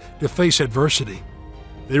needed to face adversity.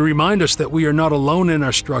 They remind us that we are not alone in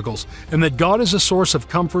our struggles and that God is a source of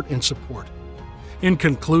comfort and support. In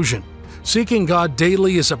conclusion, seeking God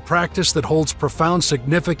daily is a practice that holds profound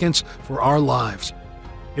significance for our lives.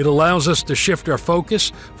 It allows us to shift our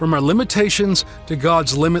focus from our limitations to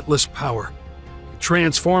God's limitless power. It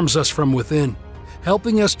transforms us from within,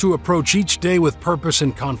 helping us to approach each day with purpose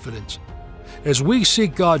and confidence. As we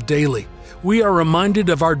seek God daily, we are reminded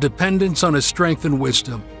of our dependence on His strength and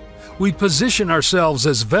wisdom. We position ourselves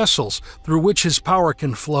as vessels through which His power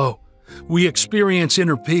can flow. We experience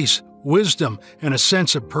inner peace, wisdom, and a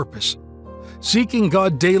sense of purpose. Seeking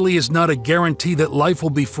God daily is not a guarantee that life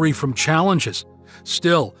will be free from challenges.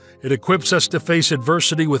 Still, it equips us to face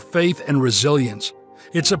adversity with faith and resilience.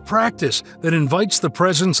 It's a practice that invites the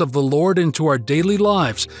presence of the Lord into our daily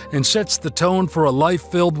lives and sets the tone for a life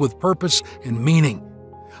filled with purpose and meaning.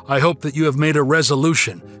 I hope that you have made a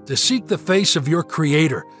resolution to seek the face of your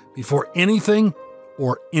Creator before anything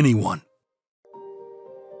or anyone.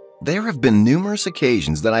 There have been numerous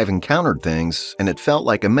occasions that I've encountered things and it felt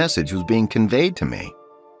like a message was being conveyed to me,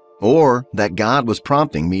 or that God was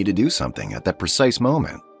prompting me to do something at that precise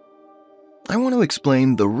moment. I want to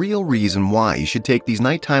explain the real reason why you should take these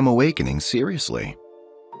nighttime awakenings seriously,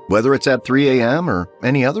 whether it's at 3 a.m. or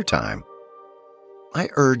any other time. I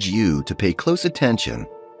urge you to pay close attention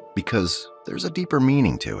because there's a deeper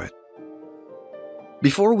meaning to it.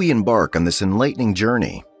 Before we embark on this enlightening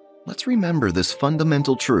journey, let's remember this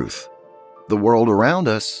fundamental truth. The world around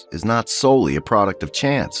us is not solely a product of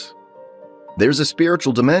chance. There's a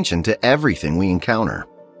spiritual dimension to everything we encounter.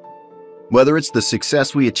 Whether it's the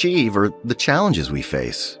success we achieve or the challenges we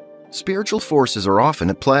face, spiritual forces are often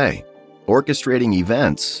at play, orchestrating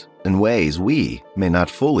events in ways we may not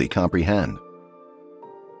fully comprehend.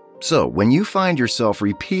 So, when you find yourself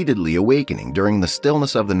repeatedly awakening during the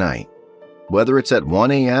stillness of the night, whether it's at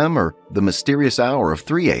 1 a.m. or the mysterious hour of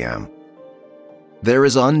 3 a.m., there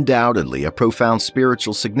is undoubtedly a profound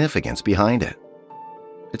spiritual significance behind it.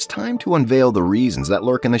 It's time to unveil the reasons that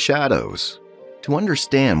lurk in the shadows, to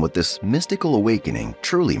understand what this mystical awakening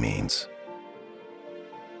truly means.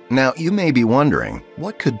 Now, you may be wondering,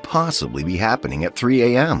 what could possibly be happening at 3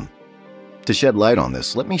 a.m.? To shed light on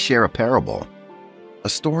this, let me share a parable, a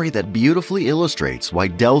story that beautifully illustrates why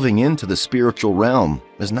delving into the spiritual realm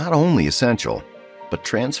is not only essential, but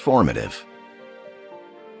transformative.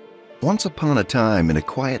 Once upon a time in a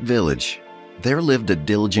quiet village, there lived a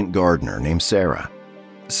diligent gardener named Sarah.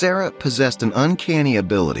 Sarah possessed an uncanny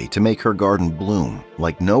ability to make her garden bloom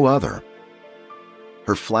like no other.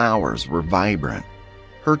 Her flowers were vibrant,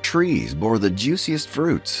 her trees bore the juiciest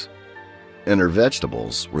fruits, and her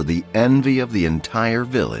vegetables were the envy of the entire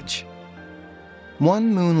village.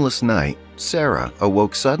 One moonless night, Sarah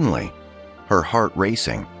awoke suddenly, her heart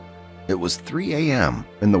racing. It was 3 a.m.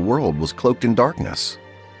 and the world was cloaked in darkness.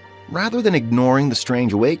 Rather than ignoring the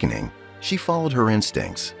strange awakening, she followed her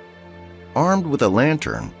instincts. Armed with a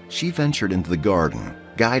lantern, she ventured into the garden,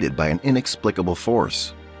 guided by an inexplicable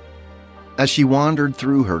force. As she wandered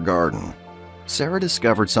through her garden, Sarah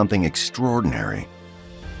discovered something extraordinary.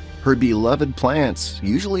 Her beloved plants,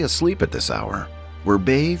 usually asleep at this hour, were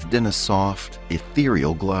bathed in a soft,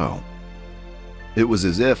 ethereal glow. It was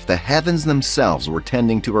as if the heavens themselves were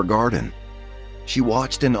tending to her garden. She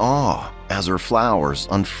watched in awe as her flowers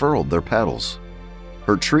unfurled their petals.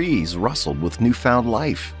 Her trees rustled with newfound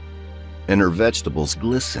life, and her vegetables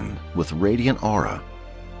glistened with radiant aura.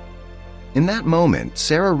 In that moment,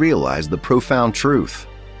 Sarah realized the profound truth.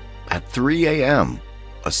 At 3 a.m.,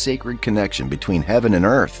 a sacred connection between heaven and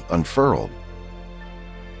earth unfurled.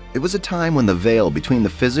 It was a time when the veil between the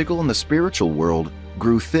physical and the spiritual world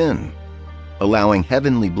grew thin, allowing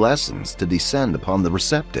heavenly blessings to descend upon the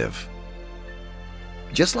receptive.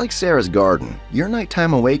 Just like Sarah's garden, your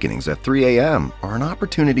nighttime awakenings at 3 a.m. are an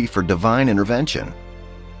opportunity for divine intervention.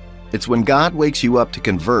 It's when God wakes you up to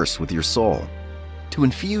converse with your soul, to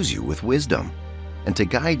infuse you with wisdom, and to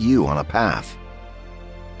guide you on a path.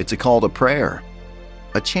 It's a call to prayer,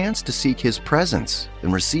 a chance to seek His presence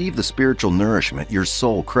and receive the spiritual nourishment your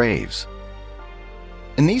soul craves.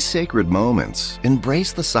 In these sacred moments,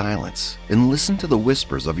 embrace the silence and listen to the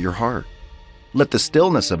whispers of your heart. Let the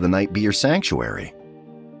stillness of the night be your sanctuary,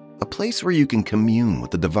 a place where you can commune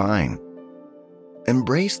with the divine.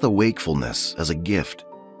 Embrace the wakefulness as a gift,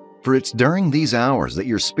 for it's during these hours that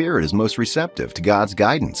your spirit is most receptive to God's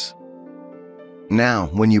guidance. Now,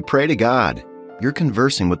 when you pray to God, you're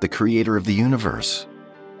conversing with the Creator of the universe,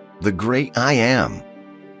 the great I Am.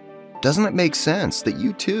 Doesn't it make sense that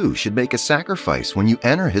you too should make a sacrifice when you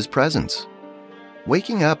enter His presence?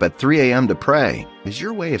 Waking up at 3 a.m. to pray is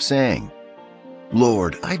your way of saying,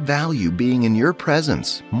 Lord, I value being in your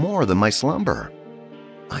presence more than my slumber.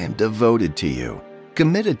 I am devoted to you,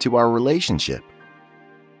 committed to our relationship.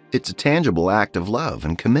 It's a tangible act of love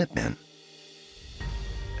and commitment.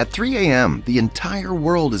 At 3 a.m., the entire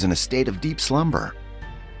world is in a state of deep slumber,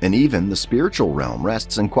 and even the spiritual realm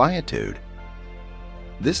rests in quietude.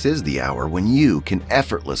 This is the hour when you can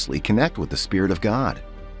effortlessly connect with the Spirit of God.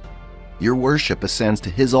 Your worship ascends to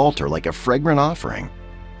His altar like a fragrant offering,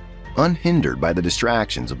 unhindered by the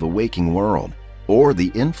distractions of the waking world or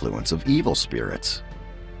the influence of evil spirits.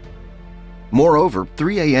 Moreover,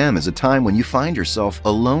 3 a.m. is a time when you find yourself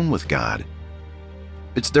alone with God.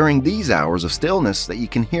 It's during these hours of stillness that you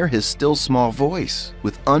can hear His still small voice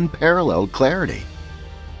with unparalleled clarity.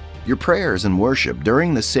 Your prayers and worship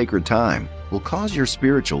during this sacred time will cause your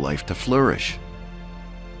spiritual life to flourish.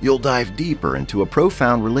 You'll dive deeper into a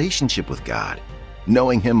profound relationship with God,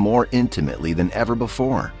 knowing Him more intimately than ever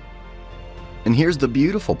before. And here's the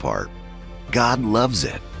beautiful part. God loves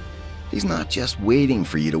it. He's not just waiting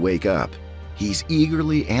for you to wake up. He's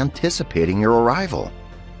eagerly anticipating your arrival,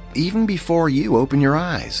 even before you open your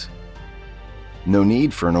eyes. No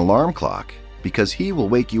need for an alarm clock, because He will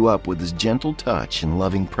wake you up with His gentle touch and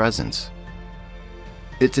loving presence.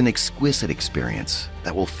 It's an exquisite experience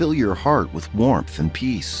that will fill your heart with warmth and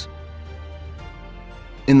peace.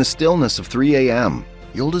 In the stillness of 3 a.m.,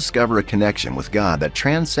 you'll discover a connection with God that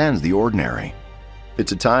transcends the ordinary.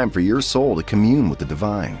 It's a time for your soul to commune with the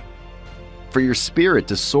divine, for your spirit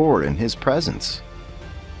to soar in His presence.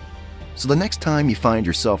 So the next time you find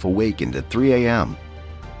yourself awakened at 3 a.m.,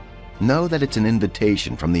 know that it's an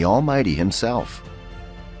invitation from the Almighty Himself.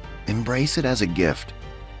 Embrace it as a gift,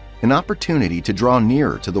 an opportunity to draw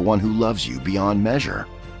nearer to the one who loves you beyond measure.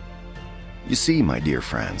 You see, my dear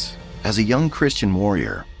friends, as a young Christian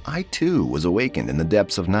warrior, I too was awakened in the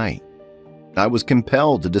depths of night. I was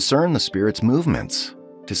compelled to discern the Spirit's movements,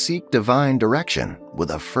 to seek divine direction with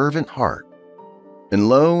a fervent heart. And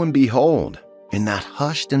lo and behold, in that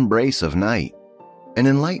hushed embrace of night, an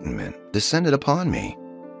enlightenment descended upon me,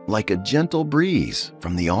 like a gentle breeze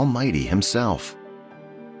from the Almighty Himself.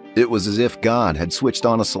 It was as if God had switched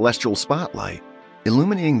on a celestial spotlight,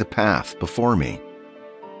 illuminating the path before me.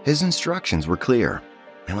 His instructions were clear,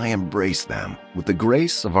 and I embraced them with the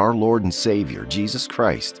grace of our Lord and Savior, Jesus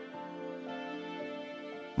Christ.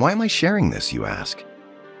 Why am I sharing this, you ask?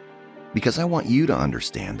 Because I want you to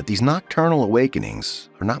understand that these nocturnal awakenings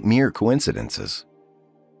are not mere coincidences.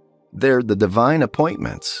 They're the divine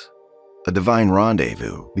appointments, a divine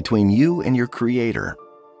rendezvous between you and your Creator.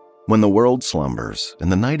 When the world slumbers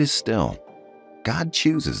and the night is still, God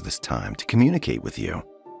chooses this time to communicate with you,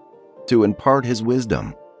 to impart His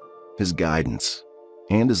wisdom, His guidance,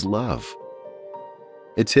 and His love.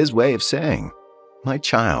 It's His way of saying, "My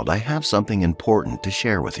child, I have something important to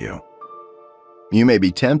share with you." You may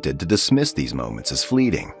be tempted to dismiss these moments as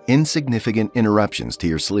fleeting, insignificant interruptions to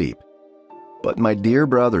your sleep. But my dear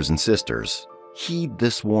brothers and sisters, heed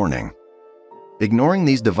this warning. Ignoring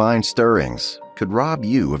these divine stirrings could rob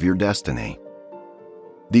you of your destiny.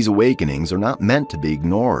 These awakenings are not meant to be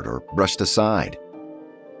ignored or brushed aside.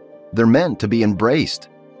 They're meant to be embraced,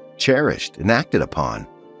 cherished, and acted upon.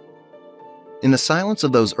 In the silence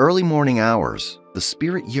of those early morning hours, the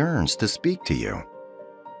Spirit yearns to speak to you.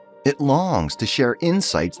 It longs to share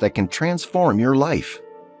insights that can transform your life,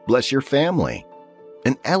 bless your family,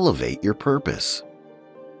 and elevate your purpose.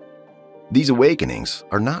 These awakenings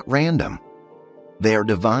are not random. They are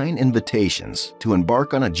divine invitations to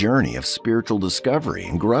embark on a journey of spiritual discovery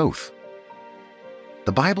and growth.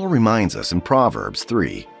 The Bible reminds us in Proverbs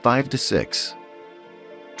 3:5-6,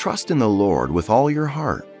 "Trust in the Lord with all your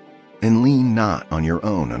heart, and lean not on your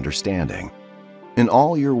own understanding. In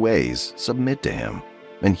all your ways submit to Him,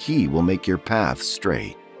 and He will make your paths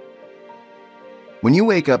straight." When you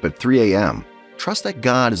wake up at 3 a.m., trust that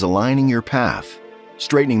God is aligning your path,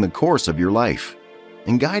 straightening the course of your life,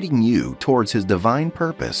 and guiding you towards His divine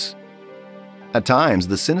purpose. At times,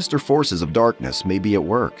 the sinister forces of darkness may be at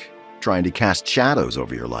work, trying to cast shadows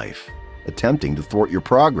over your life, attempting to thwart your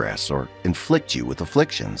progress or inflict you with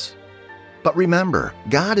afflictions. But remember,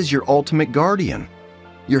 God is your ultimate guardian,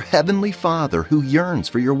 your heavenly Father who yearns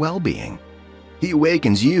for your well-being. He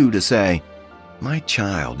awakens you to say, "My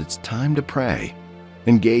child, it's time to pray.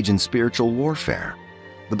 Engage in spiritual warfare.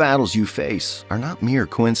 The battles you face are not mere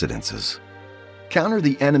coincidences. Counter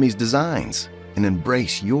the enemy's designs and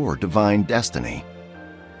embrace your divine destiny."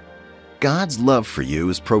 God's love for you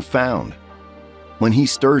is profound. When He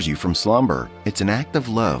stirs you from slumber, it's an act of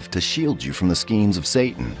love to shield you from the schemes of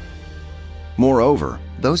Satan. Moreover,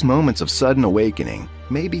 those moments of sudden awakening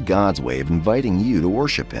may be God's way of inviting you to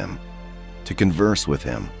worship Him, to converse with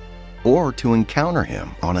Him, or to encounter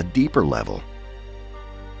Him on a deeper level.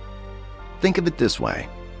 Think of it this way.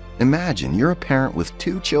 Imagine you're a parent with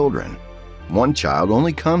 2 children. One child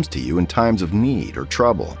only comes to you in times of need or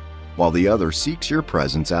trouble, while the other seeks your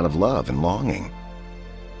presence out of love and longing.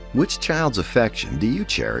 Which child's affection do you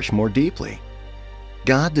cherish more deeply?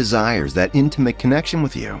 God desires that intimate connection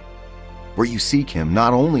with you, where you seek Him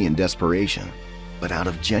not only in desperation, but out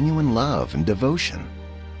of genuine love and devotion.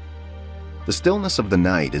 The stillness of the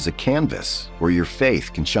night is a canvas where your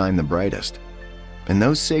faith can shine the brightest. In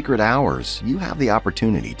those sacred hours, you have the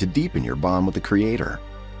opportunity to deepen your bond with the Creator,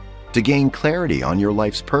 to gain clarity on your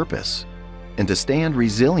life's purpose, and to stand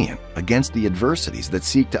resilient against the adversities that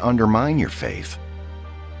seek to undermine your faith.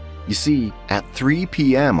 You see, at 3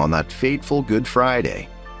 p.m. on that fateful Good Friday,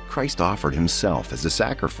 Christ offered Himself as a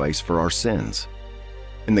sacrifice for our sins.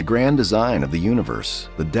 In the grand design of the universe,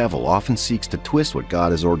 the devil often seeks to twist what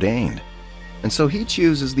God has ordained, and so he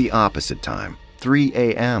chooses the opposite time, 3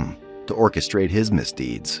 a.m., to orchestrate his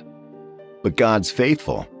misdeeds. But God's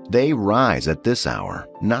faithful, they rise at this hour,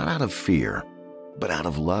 not out of fear, but out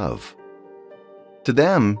of love. To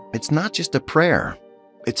them, it's not just a prayer,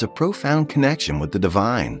 it's a profound connection with the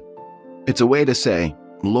divine. It's a way to say,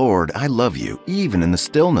 "Lord, I love you even in the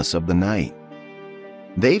stillness of the night."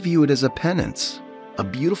 They view it as a penance, a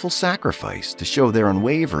beautiful sacrifice to show their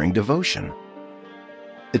unwavering devotion.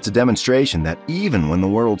 It's a demonstration that even when the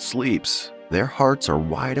world sleeps, their hearts are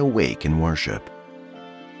wide awake in worship.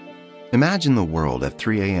 Imagine the world at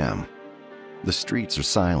 3 a.m. The streets are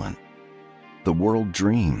silent. The world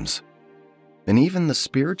dreams. And even the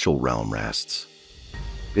spiritual realm rests.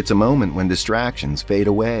 It's a moment when distractions fade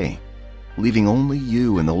away, leaving only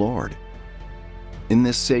you and the Lord. In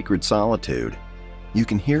this sacred solitude, you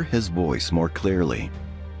can hear His voice more clearly,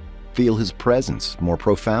 feel His presence more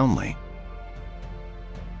profoundly.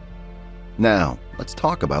 Now, let's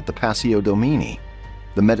talk about the Passio Domini,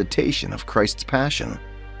 the meditation of Christ's Passion.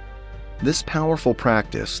 This powerful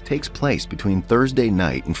practice takes place between Thursday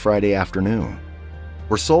night and Friday afternoon,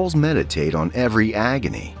 where souls meditate on every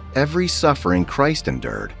agony, every suffering Christ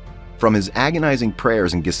endured, from His agonizing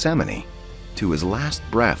prayers in Gethsemane to His last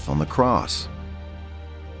breath on the cross.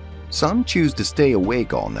 Some choose to stay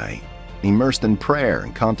awake all night, immersed in prayer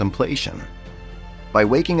and contemplation. By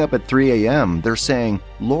waking up at 3 a.m., they're saying,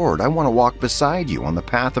 "Lord, I want to walk beside you on the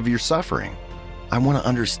path of your suffering. I want to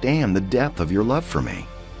understand the depth of your love for me."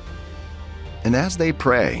 And as they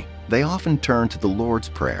pray, they often turn to the Lord's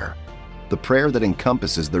Prayer, the prayer that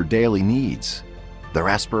encompasses their daily needs, their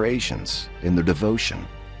aspirations, and their devotion.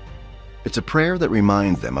 It's a prayer that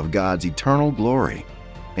reminds them of God's eternal glory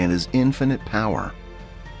and His infinite power.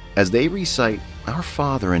 As they recite, "Our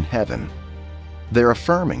Father in heaven," they're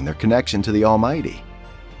affirming their connection to the Almighty.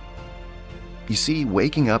 You see,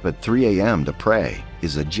 waking up at 3 a.m. to pray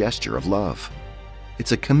is a gesture of love.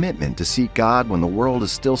 It's a commitment to seek God when the world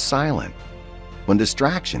is still silent, when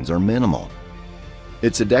distractions are minimal.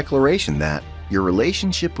 It's a declaration that your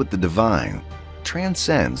relationship with the divine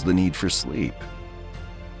transcends the need for sleep.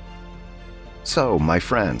 So, my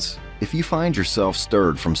friends, if you find yourself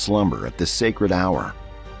stirred from slumber at this sacred hour,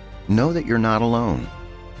 know that you're not alone.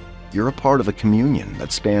 You're a part of a communion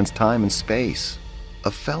that spans time and space,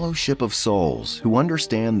 a fellowship of souls who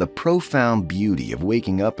understand the profound beauty of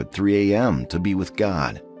waking up at 3 a.m. to be with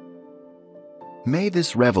God. May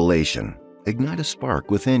this revelation ignite a spark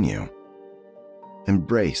within you.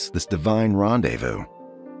 Embrace this divine rendezvous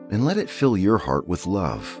and let it fill your heart with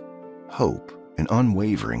love, hope, and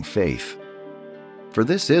unwavering faith. For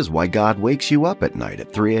this is why God wakes you up at night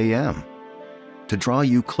at 3 a.m., to draw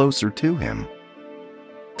you closer to Him,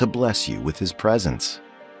 to bless you with His presence,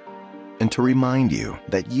 and to remind you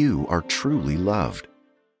that you are truly loved.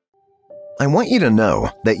 I want you to know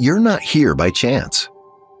that you're not here by chance.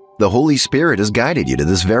 The Holy Spirit has guided you to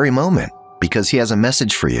this very moment because He has a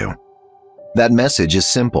message for you. That message is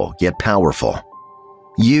simple yet powerful.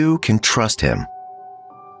 You can trust Him.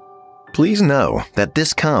 Please know that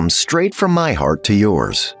this comes straight from my heart to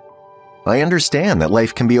yours. I understand that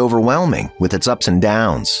life can be overwhelming with its ups and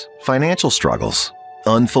downs, financial struggles,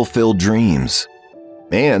 unfulfilled dreams,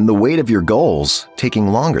 and the weight of your goals taking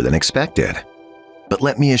longer than expected. But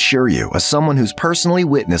let me assure you, as someone who's personally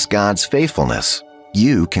witnessed God's faithfulness,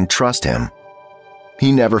 you can trust Him.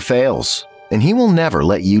 He never fails, and He will never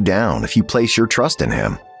let you down if you place your trust in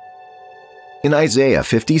Him. In Isaiah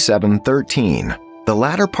 57:13, the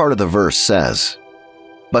latter part of the verse says,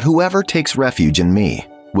 "But whoever takes refuge in me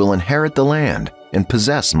will inherit the land and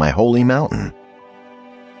possess my holy mountain."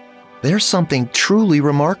 There's something truly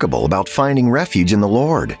remarkable about finding refuge in the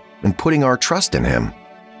Lord and putting our trust in Him.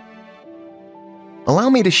 Allow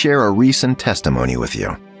me to share a recent testimony with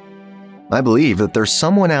you. I believe that there's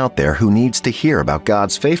someone out there who needs to hear about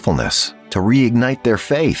God's faithfulness, to reignite their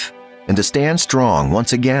faith, and to stand strong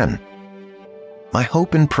once again. I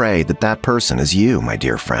hope and pray that that person is you, my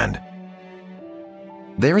dear friend.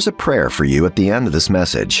 There's a prayer for you at the end of this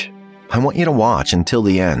message. I want you to watch until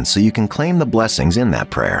the end so you can claim the blessings in that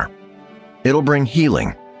prayer. It'll bring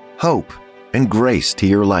healing, hope, and grace to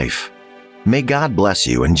your life. May God bless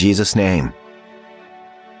you in Jesus' name.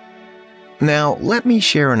 Now, let me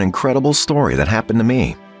share an incredible story that happened to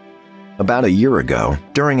me. About a year ago,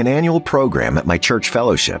 during an annual program at my church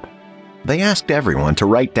fellowship, they asked everyone to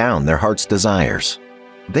write down their heart's desires.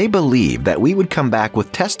 They believed that we would come back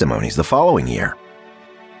with testimonies the following year.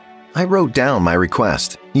 I wrote down my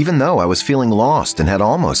request, even though I was feeling lost and had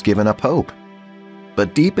almost given up hope.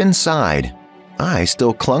 But deep inside, I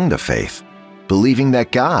still clung to faith, believing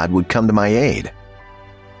that God would come to my aid.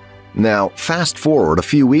 Now, fast forward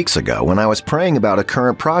a few weeks ago when I was praying about a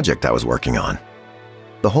current project I was working on.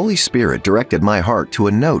 The Holy Spirit directed my heart to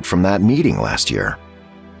a note from that meeting last year.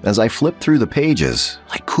 As I flipped through the pages,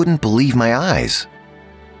 I couldn't believe my eyes.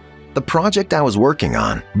 The project I was working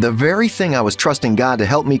on, the very thing I was trusting God to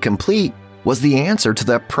help me complete, was the answer to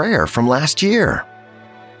that prayer from last year.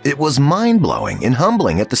 It was mind-blowing and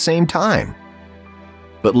humbling at the same time.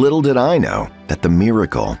 But little did I know that the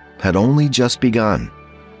miracle had only just begun.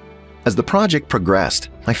 As the project progressed,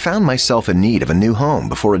 I found myself in need of a new home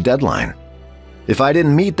before a deadline. If I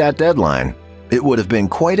didn't meet that deadline, it would have been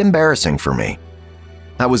quite embarrassing for me.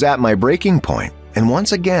 I was at my breaking point, and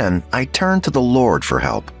once again, I turned to the Lord for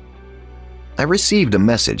help. I received a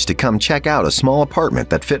message to come check out a small apartment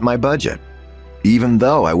that fit my budget. Even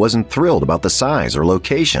though I wasn't thrilled about the size or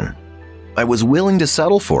location, I was willing to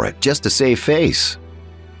settle for it just to save face.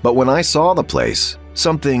 But when I saw the place,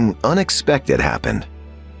 something unexpected happened.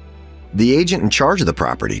 The agent in charge of the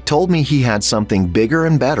property told me he had something bigger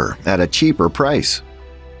and better at a cheaper price.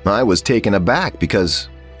 I was taken aback because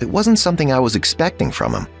it wasn't something I was expecting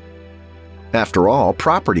from him. After all,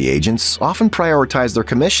 property agents often prioritize their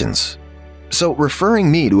commissions, so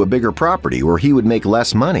referring me to a bigger property where he would make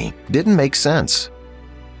less money didn't make sense.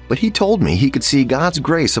 But he told me he could see God's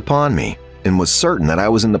grace upon me and was certain that I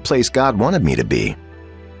was in the place God wanted me to be.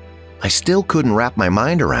 I still couldn't wrap my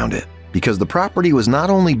mind around it because the property was not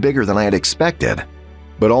only bigger than I had expected,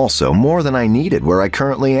 but also more than I needed where I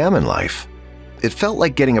currently am in life. It felt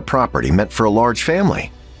like getting a property meant for a large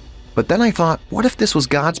family. But then I thought, what if this was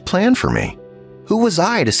God's plan for me? Who was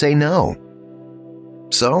I to say no?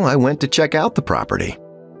 So I went to check out the property,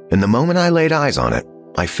 and the moment I laid eyes on it,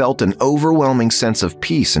 I felt an overwhelming sense of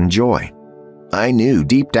peace and joy. I knew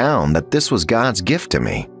deep down that this was God's gift to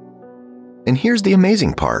me. And here's the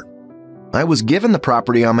amazing part. I was given the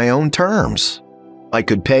property on my own terms. I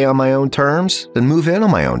could pay on my own terms and move in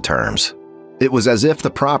on my own terms. It was as if the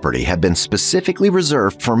property had been specifically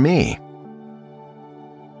reserved for me.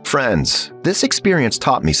 Friends, this experience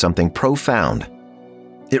taught me something profound.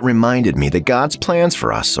 It reminded me that God's plans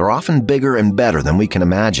for us are often bigger and better than we can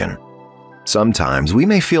imagine. Sometimes we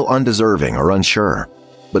may feel undeserving or unsure,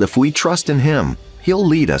 but if we trust in Him, He'll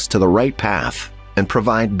lead us to the right path and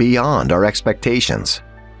provide beyond our expectations.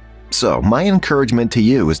 So, my encouragement to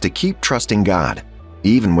you is to keep trusting God,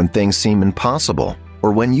 even when things seem impossible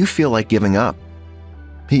or when you feel like giving up.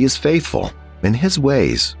 He is faithful, and His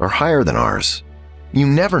ways are higher than ours. You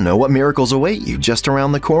never know what miracles await you just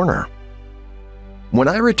around the corner. When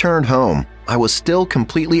I returned home, I was still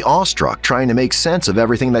completely awestruck trying to make sense of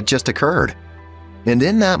everything that just occurred. And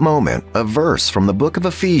in that moment, a verse from the book of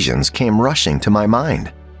Ephesians came rushing to my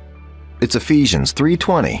mind. It's Ephesians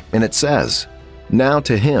 3:20, and it says, "Now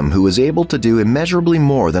to Him who is able to do immeasurably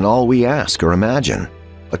more than all we ask or imagine,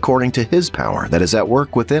 according to His power that is at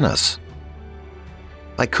work within us."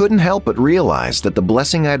 I couldn't help but realize that the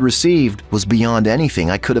blessing I'd received was beyond anything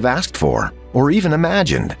I could have asked for or even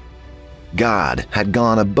imagined. God had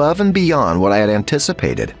gone above and beyond what I had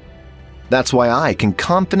anticipated. That's why I can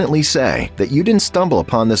confidently say that you didn't stumble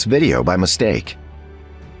upon this video by mistake.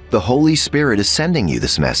 The Holy Spirit is sending you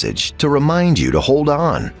this message to remind you to hold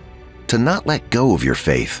on, to not let go of your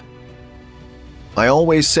faith. I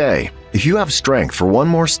always say, if you have strength for one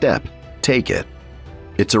more step, take it.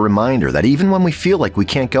 It's a reminder that even when we feel like we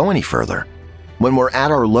can't go any further, when we're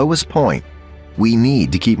at our lowest point, we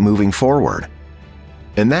need to keep moving forward.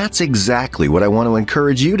 And that's exactly what I want to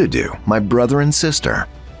encourage you to do, my brother and sister.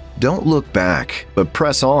 Don't look back, but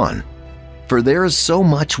press on. For there is so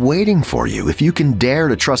much waiting for you if you can dare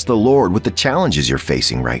to trust the Lord with the challenges you're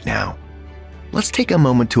facing right now. Let's take a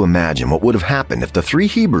moment to imagine what would have happened if the 3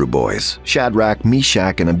 Hebrew boys, Shadrach,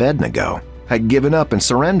 Meshach, and Abednego, had given up and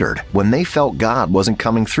surrendered when they felt God wasn't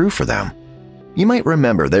coming through for them. You might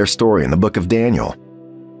remember their story in the book of Daniel.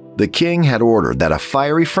 The king had ordered that a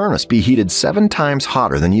fiery furnace be heated 7 times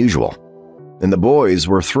hotter than usual, and the boys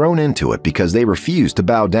were thrown into it because they refused to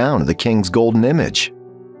bow down to the king's golden image.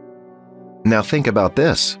 Now think about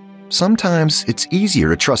this. Sometimes it's easier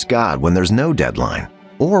to trust God when there's no deadline,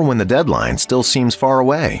 or when the deadline still seems far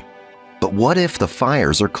away. But what if the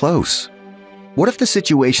fires are close? What if the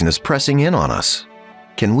situation is pressing in on us?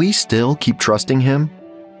 Can we still keep trusting Him?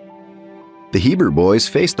 The Hebrew boys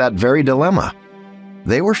faced that very dilemma.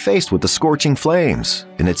 They were faced with the scorching flames,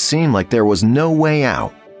 and it seemed like there was no way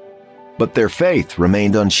out. But their faith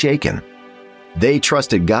remained unshaken. They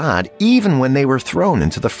trusted God even when they were thrown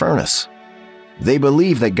into the furnace. They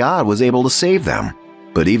believed that God was able to save them,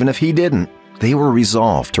 but even if He didn't, they were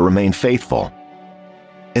resolved to remain faithful.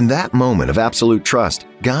 In that moment of absolute trust,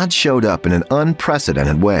 God showed up in an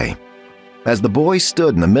unprecedented way. As the boys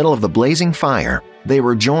stood in the middle of the blazing fire, they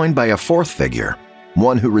were joined by a 4th figure,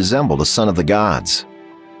 one who resembled a son of the gods.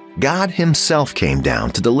 God Himself came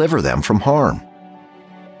down to deliver them from harm.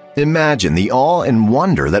 Imagine the awe and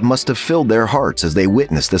wonder that must have filled their hearts as they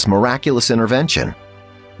witnessed this miraculous intervention.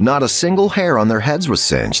 Not a single hair on their heads was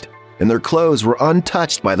singed, and their clothes were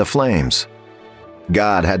untouched by the flames.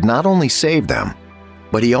 God had not only saved them,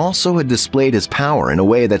 but he also had displayed his power in a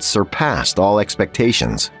way that surpassed all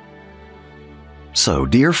expectations. So,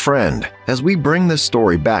 dear friend, as we bring this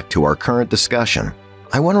story back to our current discussion,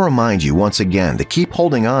 I want to remind you once again to keep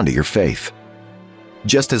holding on to your faith.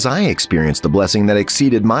 Just as I experienced the blessing that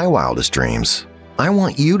exceeded my wildest dreams, I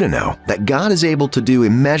want you to know that God is able to do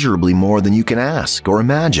immeasurably more than you can ask or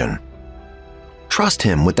imagine. Trust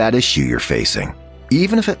Him with that issue you're facing,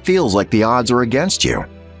 even if it feels like the odds are against you,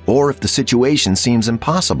 or if the situation seems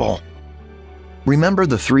impossible. Remember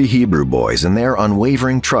the 3 Hebrew boys and their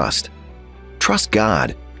unwavering trust. Trust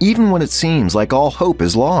God, even when it seems like all hope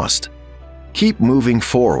is lost. Keep moving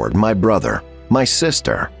forward, my brother, my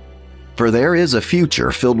sister, for there is a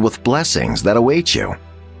future filled with blessings that await you.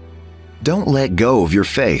 Don't let go of your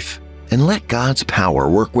faith, and let God's power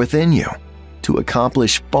work within you to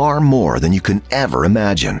accomplish far more than you can ever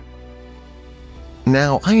imagine.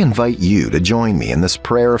 Now, I invite you to join me in this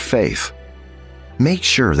prayer of faith. Make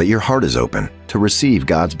sure that your heart is open to receive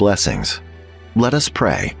God's blessings. Let us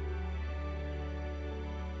pray.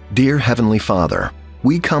 Dear Heavenly Father,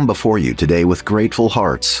 we come before you today with grateful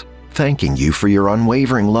hearts, thanking you for your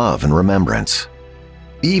unwavering love and remembrance.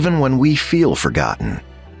 Even when we feel forgotten,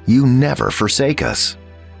 you never forsake us.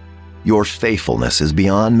 Your faithfulness is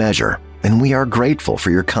beyond measure, and we are grateful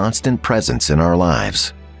for your constant presence in our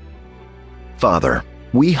lives. Father,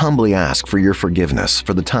 we humbly ask for your forgiveness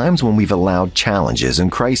for the times when we've allowed challenges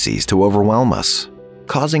and crises to overwhelm us,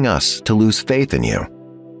 causing us to lose faith in you.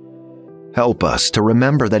 Help us to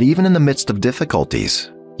remember that even in the midst of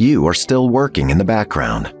difficulties, you are still working in the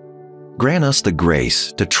background. Grant us the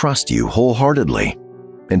grace to trust you wholeheartedly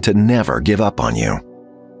and to never give up on you.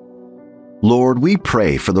 Lord, we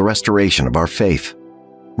pray for the restoration of our faith.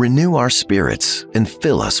 Renew our spirits and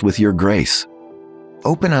fill us with your grace.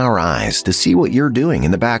 Open our eyes to see what you're doing in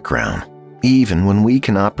the background, even when we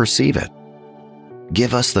cannot perceive it.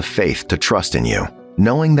 Give us the faith to trust in you,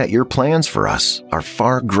 knowing that your plans for us are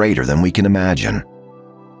far greater than we can imagine.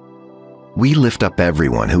 We lift up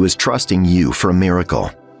everyone who is trusting you for a miracle.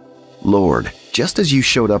 Lord, just as you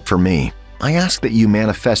showed up for me, I ask that you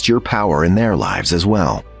manifest your power in their lives as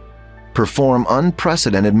well. Perform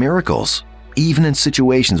unprecedented miracles, even in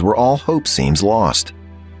situations where all hope seems lost.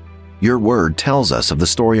 Your word tells us of the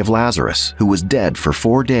story of Lazarus, who was dead for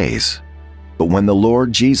 4 days. But when the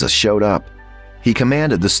Lord Jesus showed up, he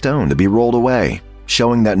commanded the stone to be rolled away,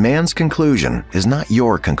 showing that man's conclusion is not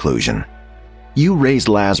your conclusion. You raised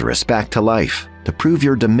Lazarus back to life to prove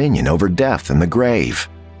your dominion over death and the grave.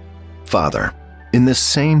 Father, in this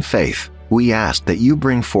same faith, we ask that you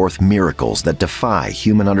bring forth miracles that defy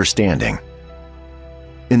human understanding.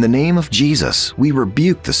 In the name of Jesus, we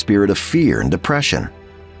rebuke the spirit of fear and depression.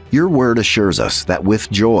 Your word assures us that with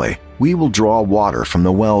joy, we will draw water from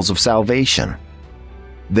the wells of salvation.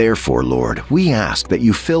 Therefore, Lord, we ask that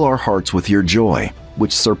you fill our hearts with your joy,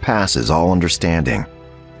 which surpasses all understanding.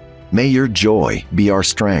 May your joy be our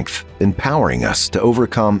strength, empowering us to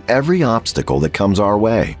overcome every obstacle that comes our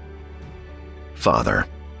way. Father,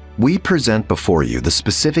 we present before you the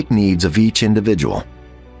specific needs of each individual.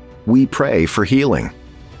 We pray for healing,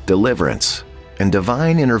 deliverance, and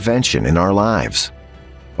divine intervention in our lives,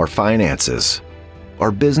 our finances,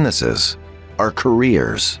 our businesses, our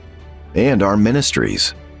careers, and our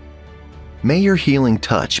ministries. May your healing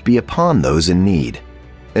touch be upon those in need,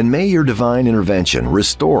 and may your divine intervention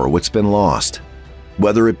restore what's been lost,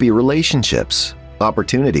 whether it be relationships,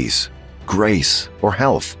 opportunities, grace, or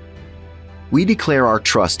health. We declare our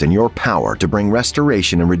trust in your power to bring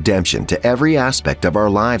restoration and redemption to every aspect of our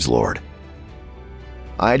lives, Lord.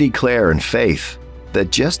 I declare in faith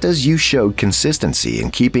that just as you showed consistency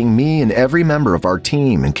in keeping me and every member of our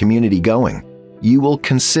team and community going, you will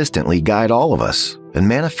consistently guide all of us and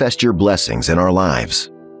manifest your blessings in our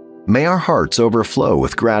lives. May our hearts overflow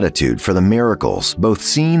with gratitude for the miracles, both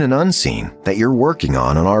seen and unseen, that you're working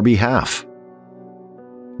on our behalf.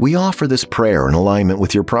 We offer this prayer in alignment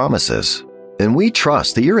with your promises, and we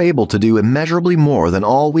trust that you're able to do immeasurably more than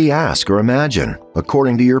all we ask or imagine,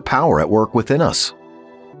 according to your power at work within us.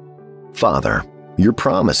 Father, your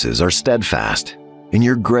promises are steadfast, and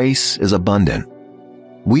your grace is abundant.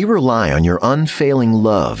 We rely on your unfailing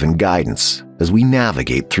love and guidance as we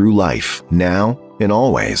navigate through life, now and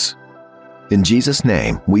always. In Jesus'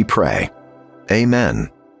 name we pray.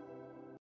 Amen.